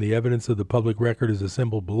obvious when the evidence of the public record is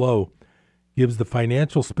assembled below, gives the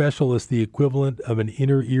financial specialist the equivalent of an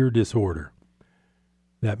inner ear disorder.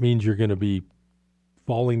 That means you're going to be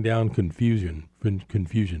falling down confusion.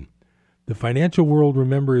 The financial world,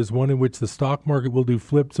 remember, is one in which the stock market will do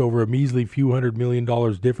flips over a measly few $100 million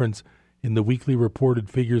difference in the weekly reported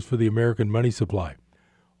figures for the American money supply.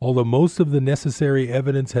 Although most of the necessary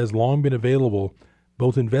evidence has long been available,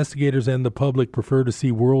 both investigators and the public prefer to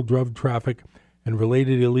see world drug traffic and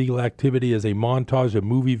related illegal activity as a montage of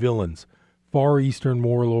movie villains, Far Eastern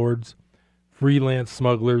warlords, freelance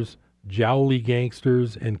smugglers, jowly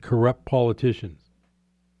gangsters, and corrupt politicians.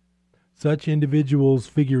 Such individuals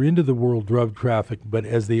figure into the world drug traffic, but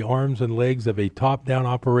as the arms and legs of a top-down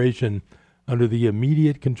operation under the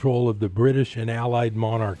immediate control of the British and Allied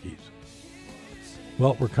monarchies.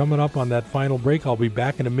 Well, we're coming up on that final break. I'll be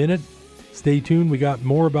back in a minute. Stay tuned. We got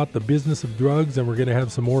more about the business of drugs, and we're going to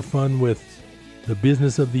have some more fun with the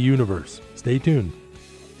business of the universe. Stay tuned.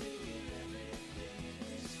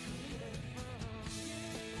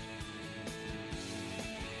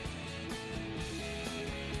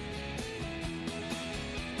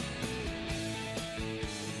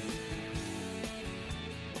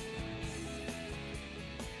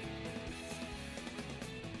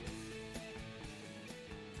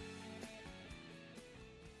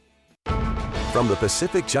 From the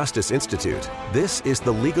Pacific Justice Institute, this is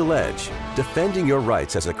The Legal Edge, defending your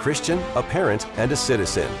rights as a Christian, a parent, and a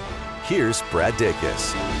citizen. Here's Brad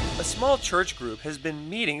Dacus. A small church group has been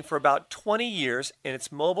meeting for about 20 years in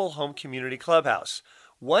its mobile home community clubhouse.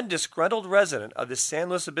 One disgruntled resident of the San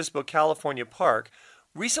Luis Obispo, California park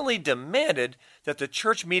recently demanded that the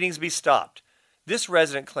church meetings be stopped. This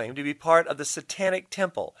resident claimed to be part of the Satanic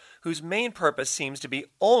Temple, whose main purpose seems to be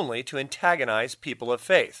only to antagonize people of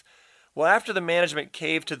faith. Well, after the management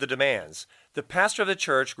caved to the demands, the pastor of the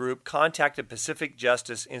church group contacted Pacific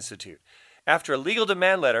Justice Institute. After a legal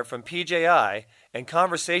demand letter from PJI and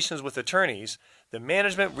conversations with attorneys, the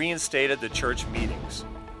management reinstated the church meetings.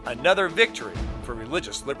 Another victory for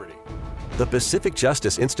religious liberty. The Pacific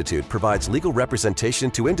Justice Institute provides legal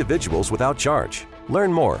representation to individuals without charge.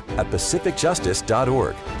 Learn more at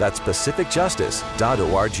pacificjustice.org. That's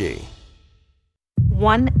pacificjustice.org.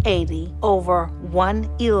 180 over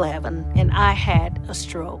 111, and I had a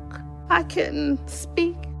stroke. I couldn't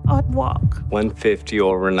speak or walk. 150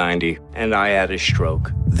 over 90, and I had a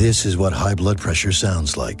stroke. This is what high blood pressure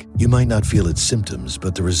sounds like. You might not feel its symptoms,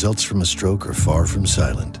 but the results from a stroke are far from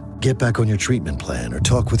silent. Get back on your treatment plan or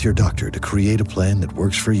talk with your doctor to create a plan that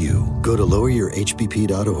works for you. Go to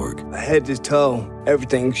loweryourhbp.org. Head to toe,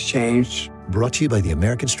 everything's changed. Brought to you by the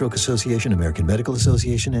American Stroke Association, American Medical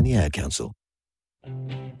Association, and the Ad Council.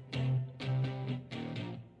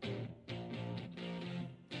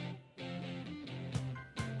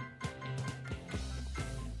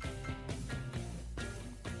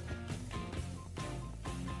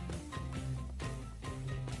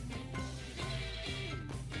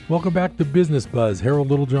 Welcome back to Business Buzz.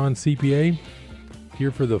 Harold Littlejohn, CPA,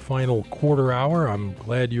 here for the final quarter hour. I'm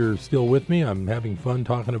glad you're still with me. I'm having fun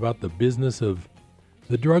talking about the business of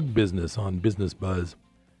the drug business on Business Buzz.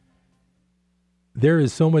 There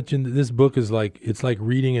is so much in this book. It's like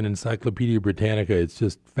reading an Encyclopedia Britannica. It's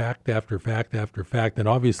just fact after fact after fact. And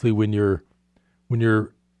obviously, when you're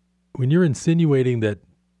insinuating that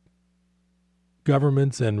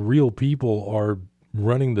governments and real people are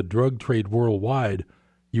running the drug trade worldwide,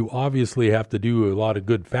 you obviously have to do a lot of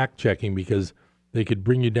good fact checking, because they could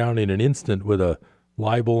bring you down in an instant with a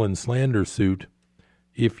libel and slander suit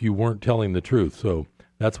if you weren't telling the truth. So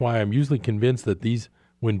that's why I'm usually convinced that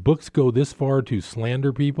when books go this far to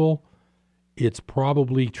slander people, it's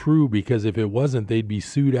probably true, because if it wasn't, they'd be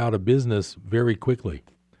sued out of business very quickly.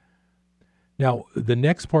 Now, the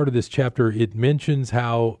next part of this chapter, it mentions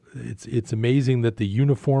how it's amazing that the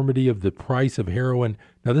uniformity of the price of heroin.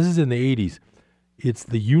 Now, this is in the 80s. It's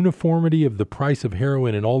the uniformity of the price of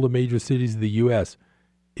heroin in all the major cities of the U.S.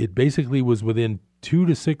 It basically was within 2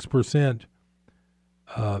 to 6%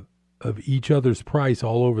 of each other's price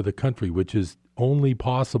all over the country, which is only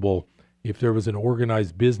possible if there was an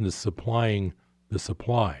organized business supplying the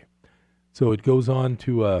supply. So it goes on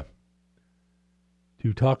to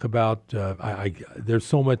talk about, there's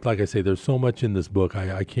so much, like I say, there's so much in this book.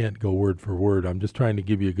 I can't go word for word. I'm just trying to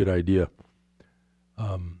give you a good idea.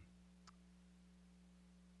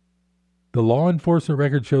 The law enforcement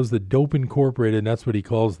record shows that Dope Incorporated, and that's what he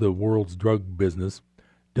calls the world's drug business,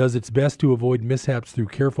 does its best to avoid mishaps through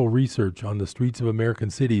careful research on the streets of American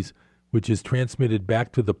cities, which is transmitted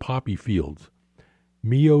back to the poppy fields.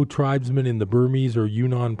 Mio tribesmen in the Burmese or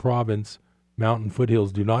Yunnan province mountain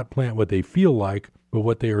foothills do not plant what they feel like, but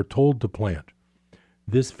what they are told to plant.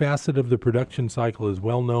 This facet of the production cycle is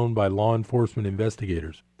well known by law enforcement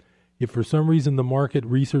investigators. If for some reason the market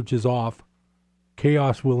research is off,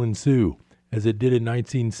 chaos will ensue, as it did in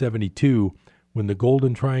 1972 when the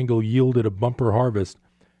Golden Triangle yielded a bumper harvest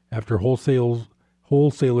after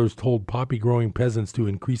wholesalers told poppy-growing peasants to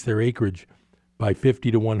increase their acreage by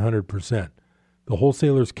 50 to 100%. the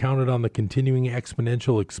wholesalers counted on the continuing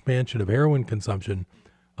exponential expansion of heroin consumption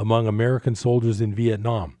among American soldiers in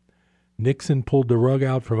Vietnam. Nixon pulled the rug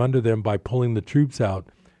out from under them by pulling the troops out,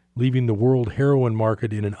 leaving the world heroin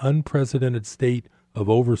market in an unprecedented state of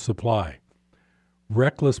oversupply.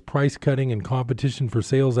 Reckless price cutting and competition for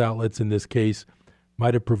sales outlets in this case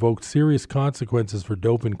might have provoked serious consequences for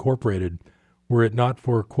Dope Incorporated were it not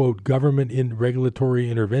for, quote, government regulatory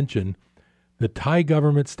intervention. The Thai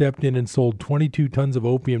government stepped in and sold 22 tons of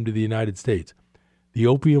opium to the United States. The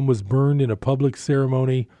opium was burned in a public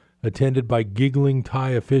ceremony attended by giggling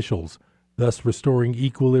Thai officials, thus restoring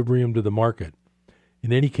equilibrium to the market.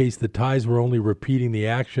 In any case, the Thais were only repeating the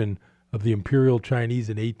action of the Imperial Chinese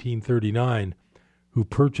in 1839, who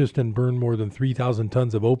purchased and burned more than 3,000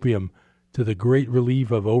 tons of opium to the great relief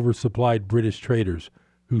of oversupplied British traders,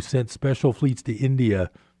 who sent special fleets to India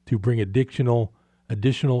to bring additional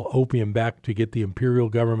opium back to get the imperial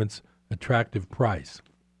government's attractive price.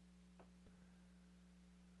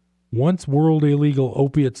 Once world illegal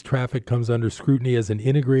opiates traffic comes under scrutiny as an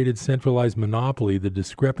integrated, centralized monopoly, the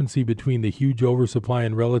discrepancy between the huge oversupply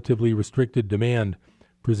and relatively restricted demand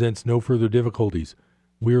presents no further difficulties.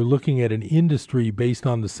 We are looking at an industry based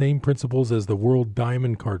on the same principles as the World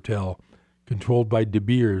Diamond Cartel, controlled by De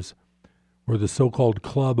Beers, or the so-called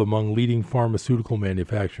club among leading pharmaceutical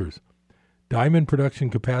manufacturers. Diamond production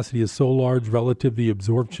capacity is so large relative to the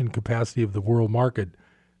absorption capacity of the world market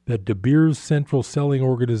that De Beers' central selling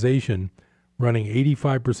organization, running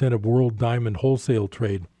 85% of world diamond wholesale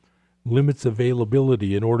trade, limits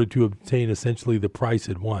availability in order to obtain essentially the price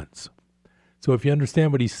it wants. So if you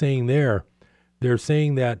understand what he's saying there, they're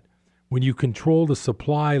saying that when you control the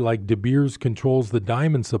supply like De Beers controls the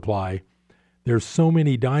diamond supply, there's so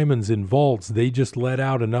many diamonds in vaults, they just let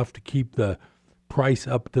out enough to keep the price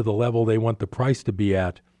up to the level they want the price to be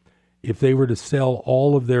at. If they were to sell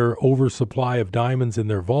all of their oversupply of diamonds in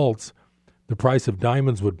their vaults, the price of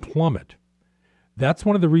diamonds would plummet. That's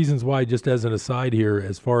one of the reasons why, just as an aside here,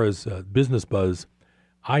 as far as business buzz,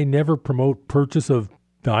 I never promote purchase of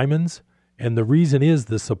diamonds. And the reason is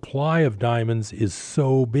the supply of diamonds is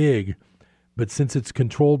so big, but since it's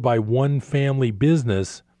controlled by one family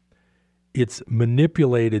business, it's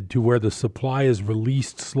manipulated to where the supply is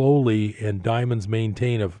released slowly and diamonds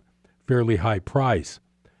maintain a fairly high price.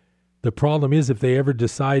 The problem is if they ever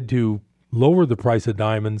decide to lower the price of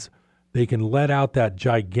diamonds, they can let out that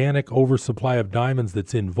gigantic oversupply of diamonds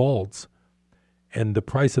that's in vaults, and the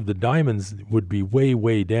price of the diamonds would be way,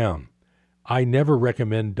 way down. I never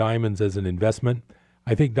recommend diamonds as an investment.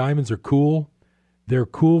 I think diamonds are cool. They're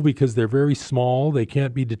cool because they're very small. They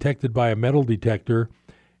can't be detected by a metal detector.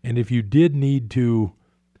 And if you did need to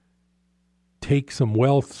take some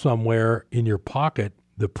wealth somewhere in your pocket,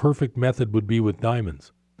 the perfect method would be with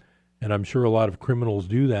diamonds. And I'm sure a lot of criminals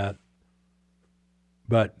do that,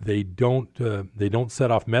 but they don't set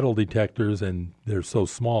off metal detectors, and they're so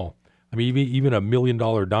small. I mean, even $1 million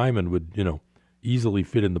diamond would, easily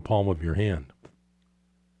fit in the palm of your hand.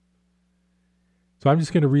 So I'm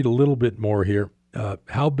just going to read a little bit more here.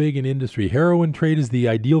 How big an industry? Heroin trade is the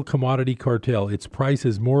ideal commodity cartel. Its price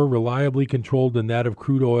is more reliably controlled than that of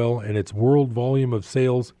crude oil, and its world volume of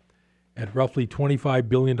sales at roughly $25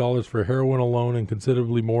 billion for heroin alone and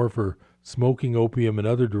considerably more for smoking opium and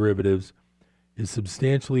other derivatives is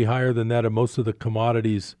substantially higher than that of most of the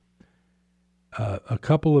commodities. A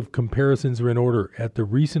couple of comparisons are in order. At the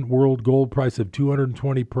recent world gold price of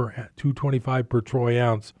 $225 per troy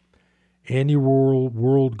ounce, annual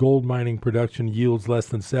world gold mining production yields less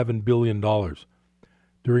than $7 billion. During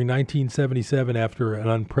 1977, after an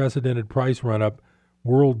unprecedented price run-up,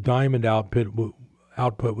 world diamond output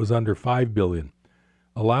was under $5 billion.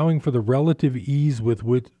 Allowing for the relative ease with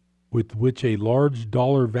which a large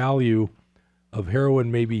dollar value of heroin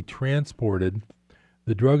may be transported,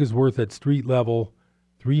 the drug is worth at street level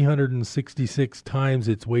 366 times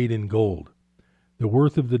its weight in gold. The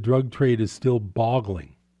worth of the drug trade is still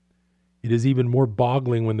boggling. It is even more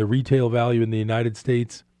boggling when the retail value in the United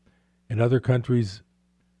States and other countries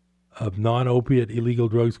of non-opiate illegal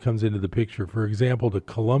drugs comes into the picture. For example, the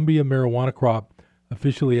Colombia marijuana crop,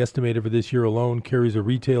 officially estimated for this year alone, carries a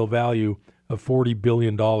retail value of $40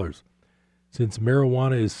 billion. Since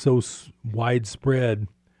marijuana is so widespread,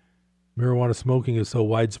 marijuana smoking is so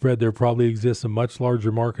widespread, there probably exists a much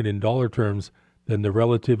larger market in dollar terms than the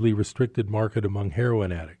relatively restricted market among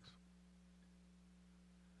heroin addicts.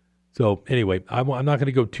 So anyway, I'm not going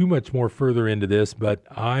to go too much more further into this, but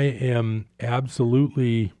I am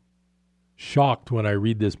absolutely shocked when I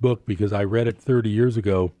read this book because I read it 30 years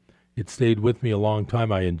ago. It stayed with me a long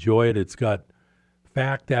time. I enjoy it. It's got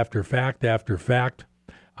fact after fact after fact.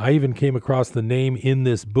 I even came across the name in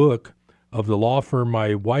this book of the law firm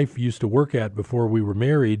my wife used to work at before we were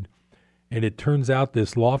married. And it turns out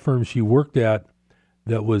this law firm she worked at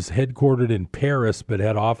that was headquartered in Paris but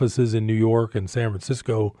had offices in New York and San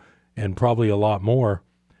Francisco and probably a lot more,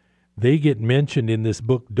 they get mentioned in this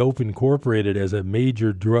book, Dope Incorporated, as a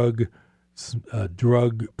major drug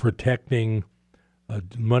protecting,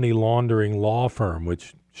 money laundering law firm,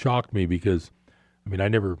 which shocked me because, I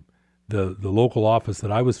mean, the local office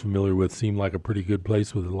that I was familiar with seemed like a pretty good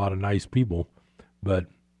place with a lot of nice people, but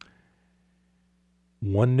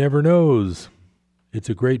one never knows. It's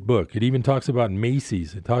a great book. It even talks about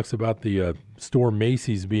Macy's. It talks about the store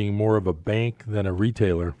Macy's being more of a bank than a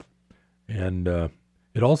retailer. And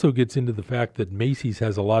it also gets into the fact that Macy's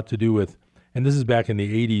has a lot to do with, and this is back in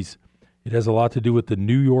the 80s, it has a lot to do with the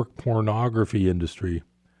New York pornography industry,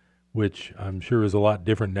 which I'm sure is a lot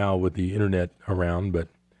different now with the internet around. But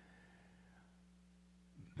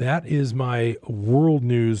that is my world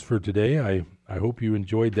news for today. I hope you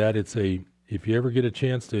enjoyed that. If you ever get a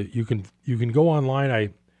chance to, you can go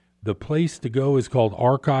online. The place to go is called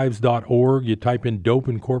archives.org. You type in Dope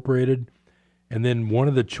Incorporated, and then one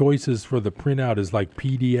of the choices for the printout is like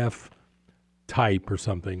PDF type or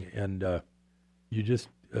something, and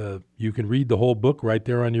you can read the whole book right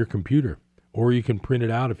there on your computer, or you can print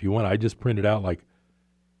it out if you want. I just printed out like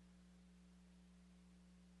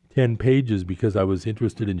 10 pages because I was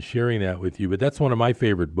interested in sharing that with you. But that's one of my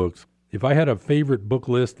favorite books. If I had a favorite book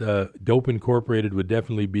list, Dope Incorporated would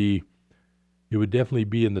definitely be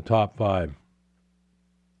in the top 5.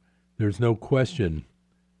 There's no question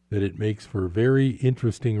that it makes for very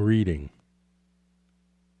interesting reading.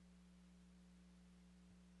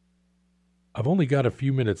 I've only got a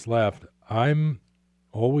few minutes left. I'm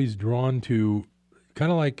always drawn to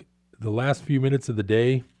kind of like the last few minutes of the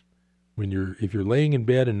day if you're laying in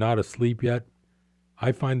bed and not asleep yet.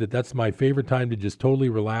 I find that that's my favorite time to just totally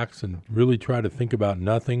relax and really try to think about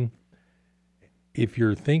nothing. If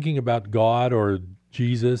you're thinking about God or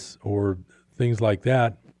Jesus or things like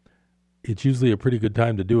that, it's usually a pretty good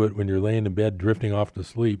time to do it when you're laying in bed drifting off to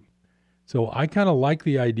sleep. So I kind of like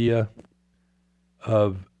the idea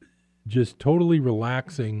of just totally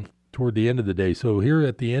relaxing toward the end of the day. So here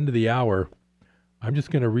at the end of the hour, I'm just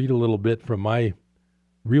going to read a little bit from my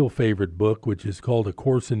real favorite book, which is called A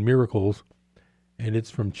Course in Miracles. And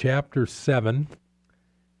it's from chapter 7.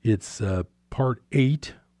 It's part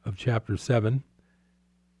 8 of chapter 7.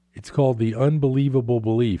 It's called The Unbelievable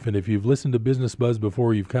Belief. And if you've listened to Business Buzz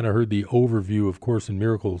before, you've kind of heard the overview of Course in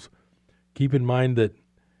Miracles. Keep in mind that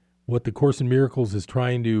what the Course in Miracles is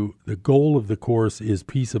the goal of the Course is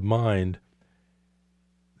peace of mind.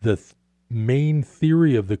 The main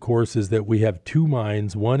theory of the Course is that we have two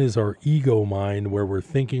minds. One is our ego mind, where we're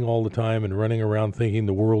thinking all the time and running around thinking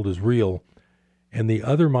the world is real. And the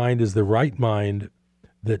other mind is the right mind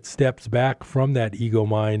that steps back from that ego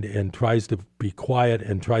mind and tries to be quiet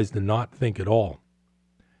and tries to not think at all.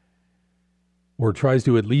 Or tries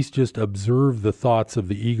to at least just observe the thoughts of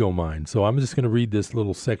the ego mind. So I'm just going to read this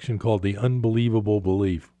little section called The Unbelievable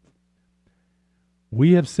Belief.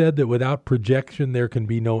 We have said that without projection there can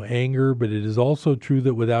be no anger, but it is also true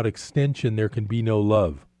that without extension there can be no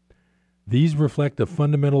love. These reflect a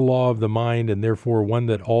fundamental law of the mind and therefore one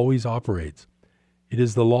that always operates. It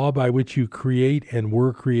is the law by which you create and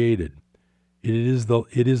were created. It is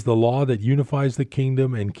the law that unifies the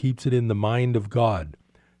kingdom and keeps it in the mind of God.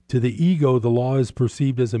 To the ego, the law is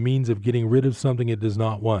perceived as a means of getting rid of something it does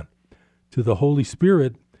not want. To the Holy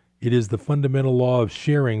Spirit, it is the fundamental law of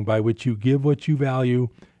sharing by which you give what you value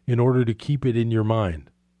in order to keep it in your mind.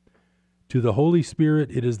 To the Holy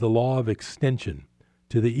Spirit, it is the law of extension.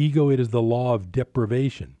 To the ego, it is the law of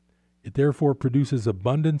deprivation. It therefore produces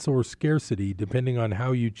abundance or scarcity depending on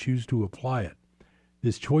how you choose to apply it.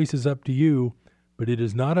 This choice is up to you, but it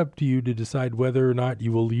is not up to you to decide whether or not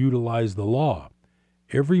you will utilize the law.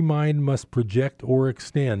 Every mind must project or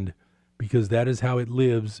extend because that is how it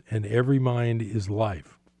lives, and every mind is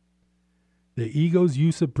life. The ego's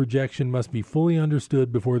use of projection must be fully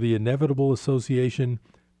understood before the inevitable association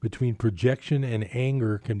between projection and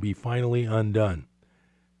anger can be finally undone.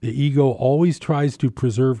 The ego always tries to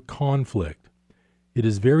preserve conflict. It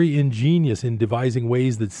is very ingenious in devising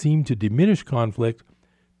ways that seem to diminish conflict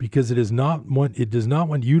because it does not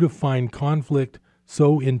want you to find conflict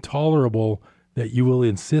so intolerable that you will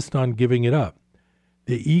insist on giving it up.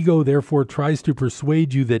 The ego therefore tries to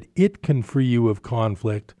persuade you that it can free you of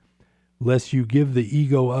conflict, lest you give the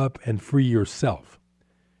ego up and free yourself.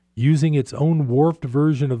 Using its own warped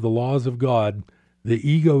version of the laws of God, the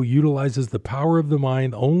ego utilizes the power of the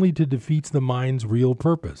mind only to defeat the mind's real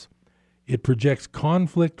purpose. It projects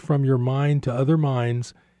conflict from your mind to other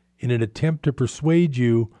minds in an attempt to persuade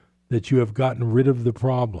you that you have gotten rid of the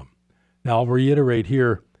problem. Now, I'll reiterate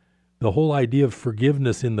here, the whole idea of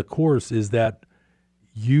forgiveness in the Course is that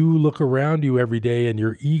you look around you every day and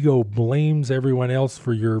your ego blames everyone else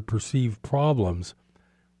for your perceived problems,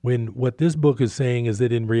 when what this book is saying is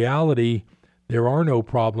that in reality, there are no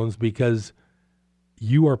problems because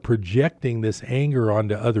you are projecting this anger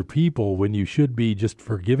onto other people when you should be just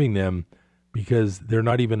forgiving them because they're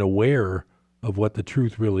not even aware of what the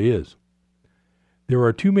truth really is. There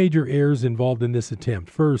are two major errors involved in this attempt.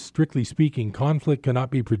 First, strictly speaking, conflict cannot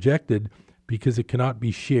be projected because it cannot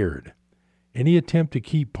be shared. Any attempt to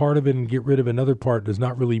keep part of it and get rid of another part does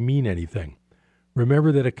not really mean anything.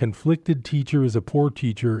 Remember that a conflicted teacher is a poor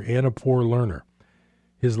teacher and a poor learner.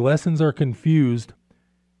 His lessons are confused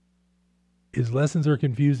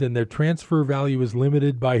and their transfer value is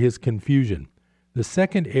limited by his confusion. The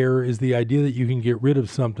second error is the idea that you can get rid of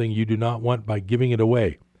something you do not want by giving it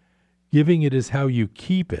away. Giving it is how you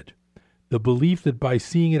keep it. The belief that by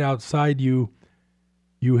seeing it outside you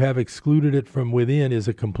have excluded it from within is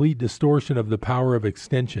a complete distortion of the power of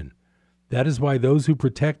extension. That is why those who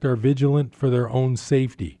protect are vigilant for their own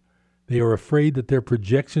safety. They are afraid that their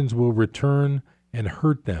projections will return and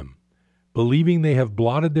hurt them. Believing they have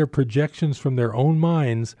blotted their projections from their own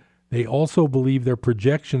minds, they also believe their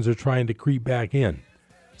projections are trying to creep back in.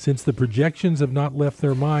 Since the projections have not left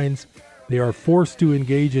their minds, they are forced to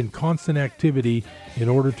engage in constant activity in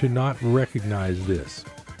order to not recognize this.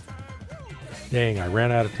 Dang, I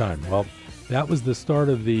ran out of time. Well, that was the start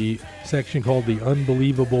of the section called The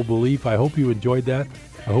Unbelievable Belief. I hope you enjoyed that.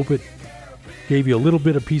 I hope it gave you a little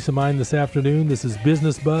bit of peace of mind this afternoon. This is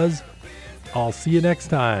Business Buzz. I'll see you next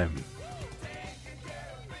time.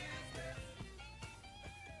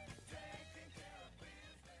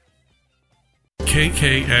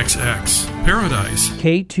 KKXX, Paradise.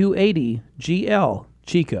 K280GL,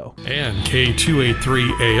 Chico. And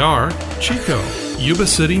K283AR, Chico, Yuba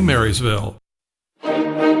City, Marysville.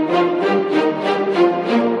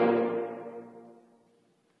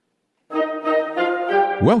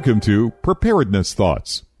 Welcome to Preparedness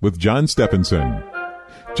Thoughts with John Stephenson.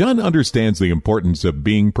 John understands the importance of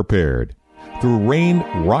being prepared. Through rain,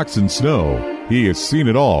 rocks, and snow, he has seen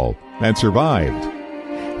it all and survived.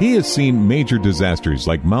 He has seen major disasters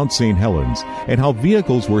like Mount St. Helens and how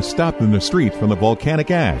vehicles were stopped in the street from the volcanic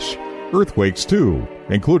ash. Earthquakes, too,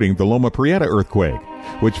 including the Loma Prieta earthquake,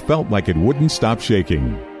 which felt like it wouldn't stop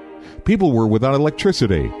shaking. People were without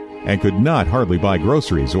electricity and could not hardly buy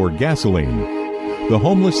groceries or gasoline. The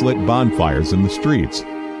homeless lit bonfires in the streets.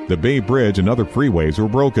 The Bay Bridge and other freeways were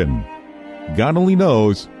broken. God only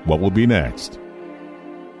knows what will be next.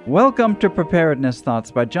 Welcome to Preparedness Thoughts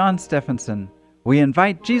by John Stephenson. We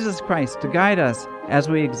invite Jesus Christ to guide us as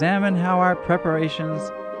we examine how our preparations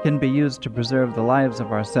can be used to preserve the lives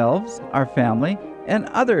of ourselves, our family, and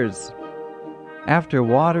others. After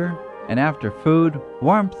water and after food,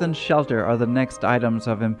 warmth and shelter are the next items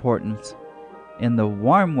of importance. In the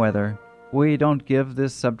warm weather, we don't give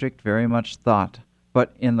this subject very much thought,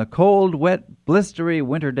 but in the cold, wet, blistery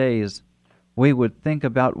winter days, we would think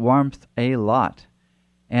about warmth a lot.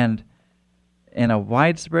 And in a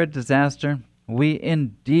widespread disaster, we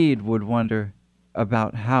indeed would wonder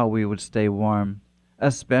about how we would stay warm,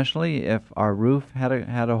 especially if our roof had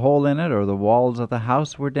a hole in it or the walls of the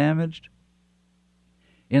house were damaged.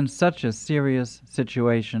 In such a serious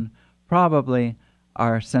situation, probably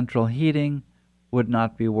our central heating would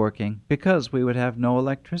not be working because we would have no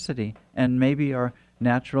electricity, and maybe our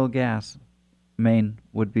natural gas main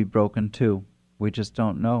would be broken too. We just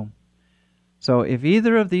don't know. So if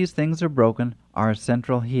either of these things are broken, our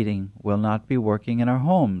central heating will not be working in our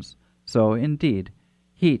homes. So indeed,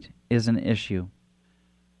 heat is an issue.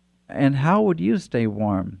 And how would you stay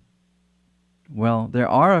warm? Well, there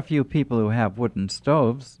are a few people who have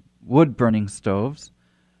wood-burning stoves,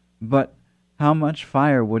 but how much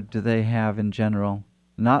firewood do they have in general?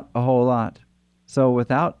 Not a whole lot. So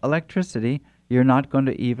without electricity, you're not going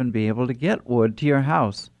to even be able to get wood to your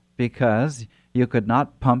house because you could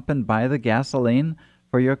not pump and buy the gasoline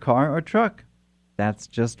for your car or truck. That's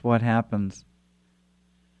just what happens.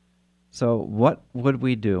 So what would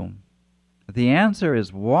we do? The answer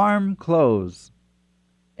is warm clothes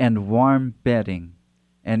and warm bedding.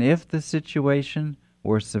 And if the situation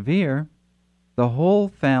were severe, the whole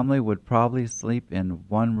family would probably sleep in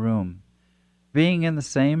one room. Being in the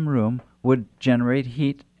same room would generate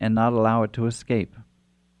heat and not allow it to escape.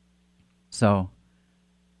 So,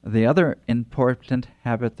 the other important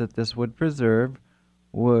habit that this would preserve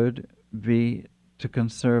would be to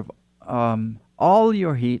conserve all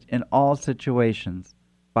your heat in all situations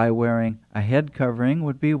by wearing a head covering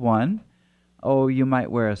would be one. Oh, you might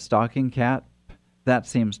wear a stocking cap that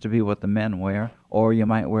seems to be what the men wear, or you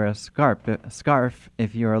might wear a scarf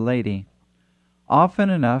if you're a lady. Often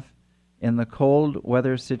enough, in the cold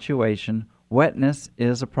weather situation, wetness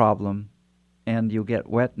is a problem, and you get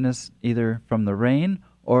wetness either from the rain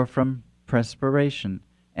or from perspiration,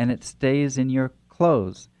 and it stays in your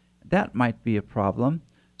clothes. That might be a problem.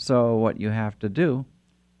 So what you have to do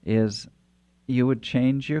is you would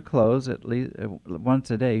change your clothes at least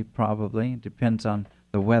once a day, probably. It depends on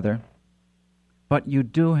the weather. But you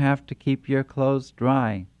do have to keep your clothes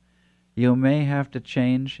dry. You may have to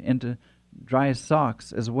change into dry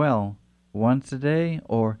socks as well, once a day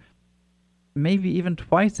or maybe even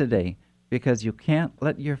twice a day, because you can't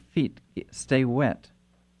let your feet stay wet.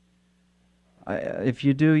 If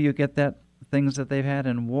you do, you get that things that they've had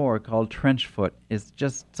in war called trench foot. It's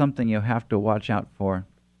just something you have to watch out for.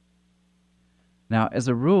 Now, as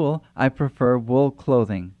a rule, I prefer wool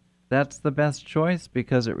clothing. That's the best choice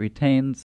because it retains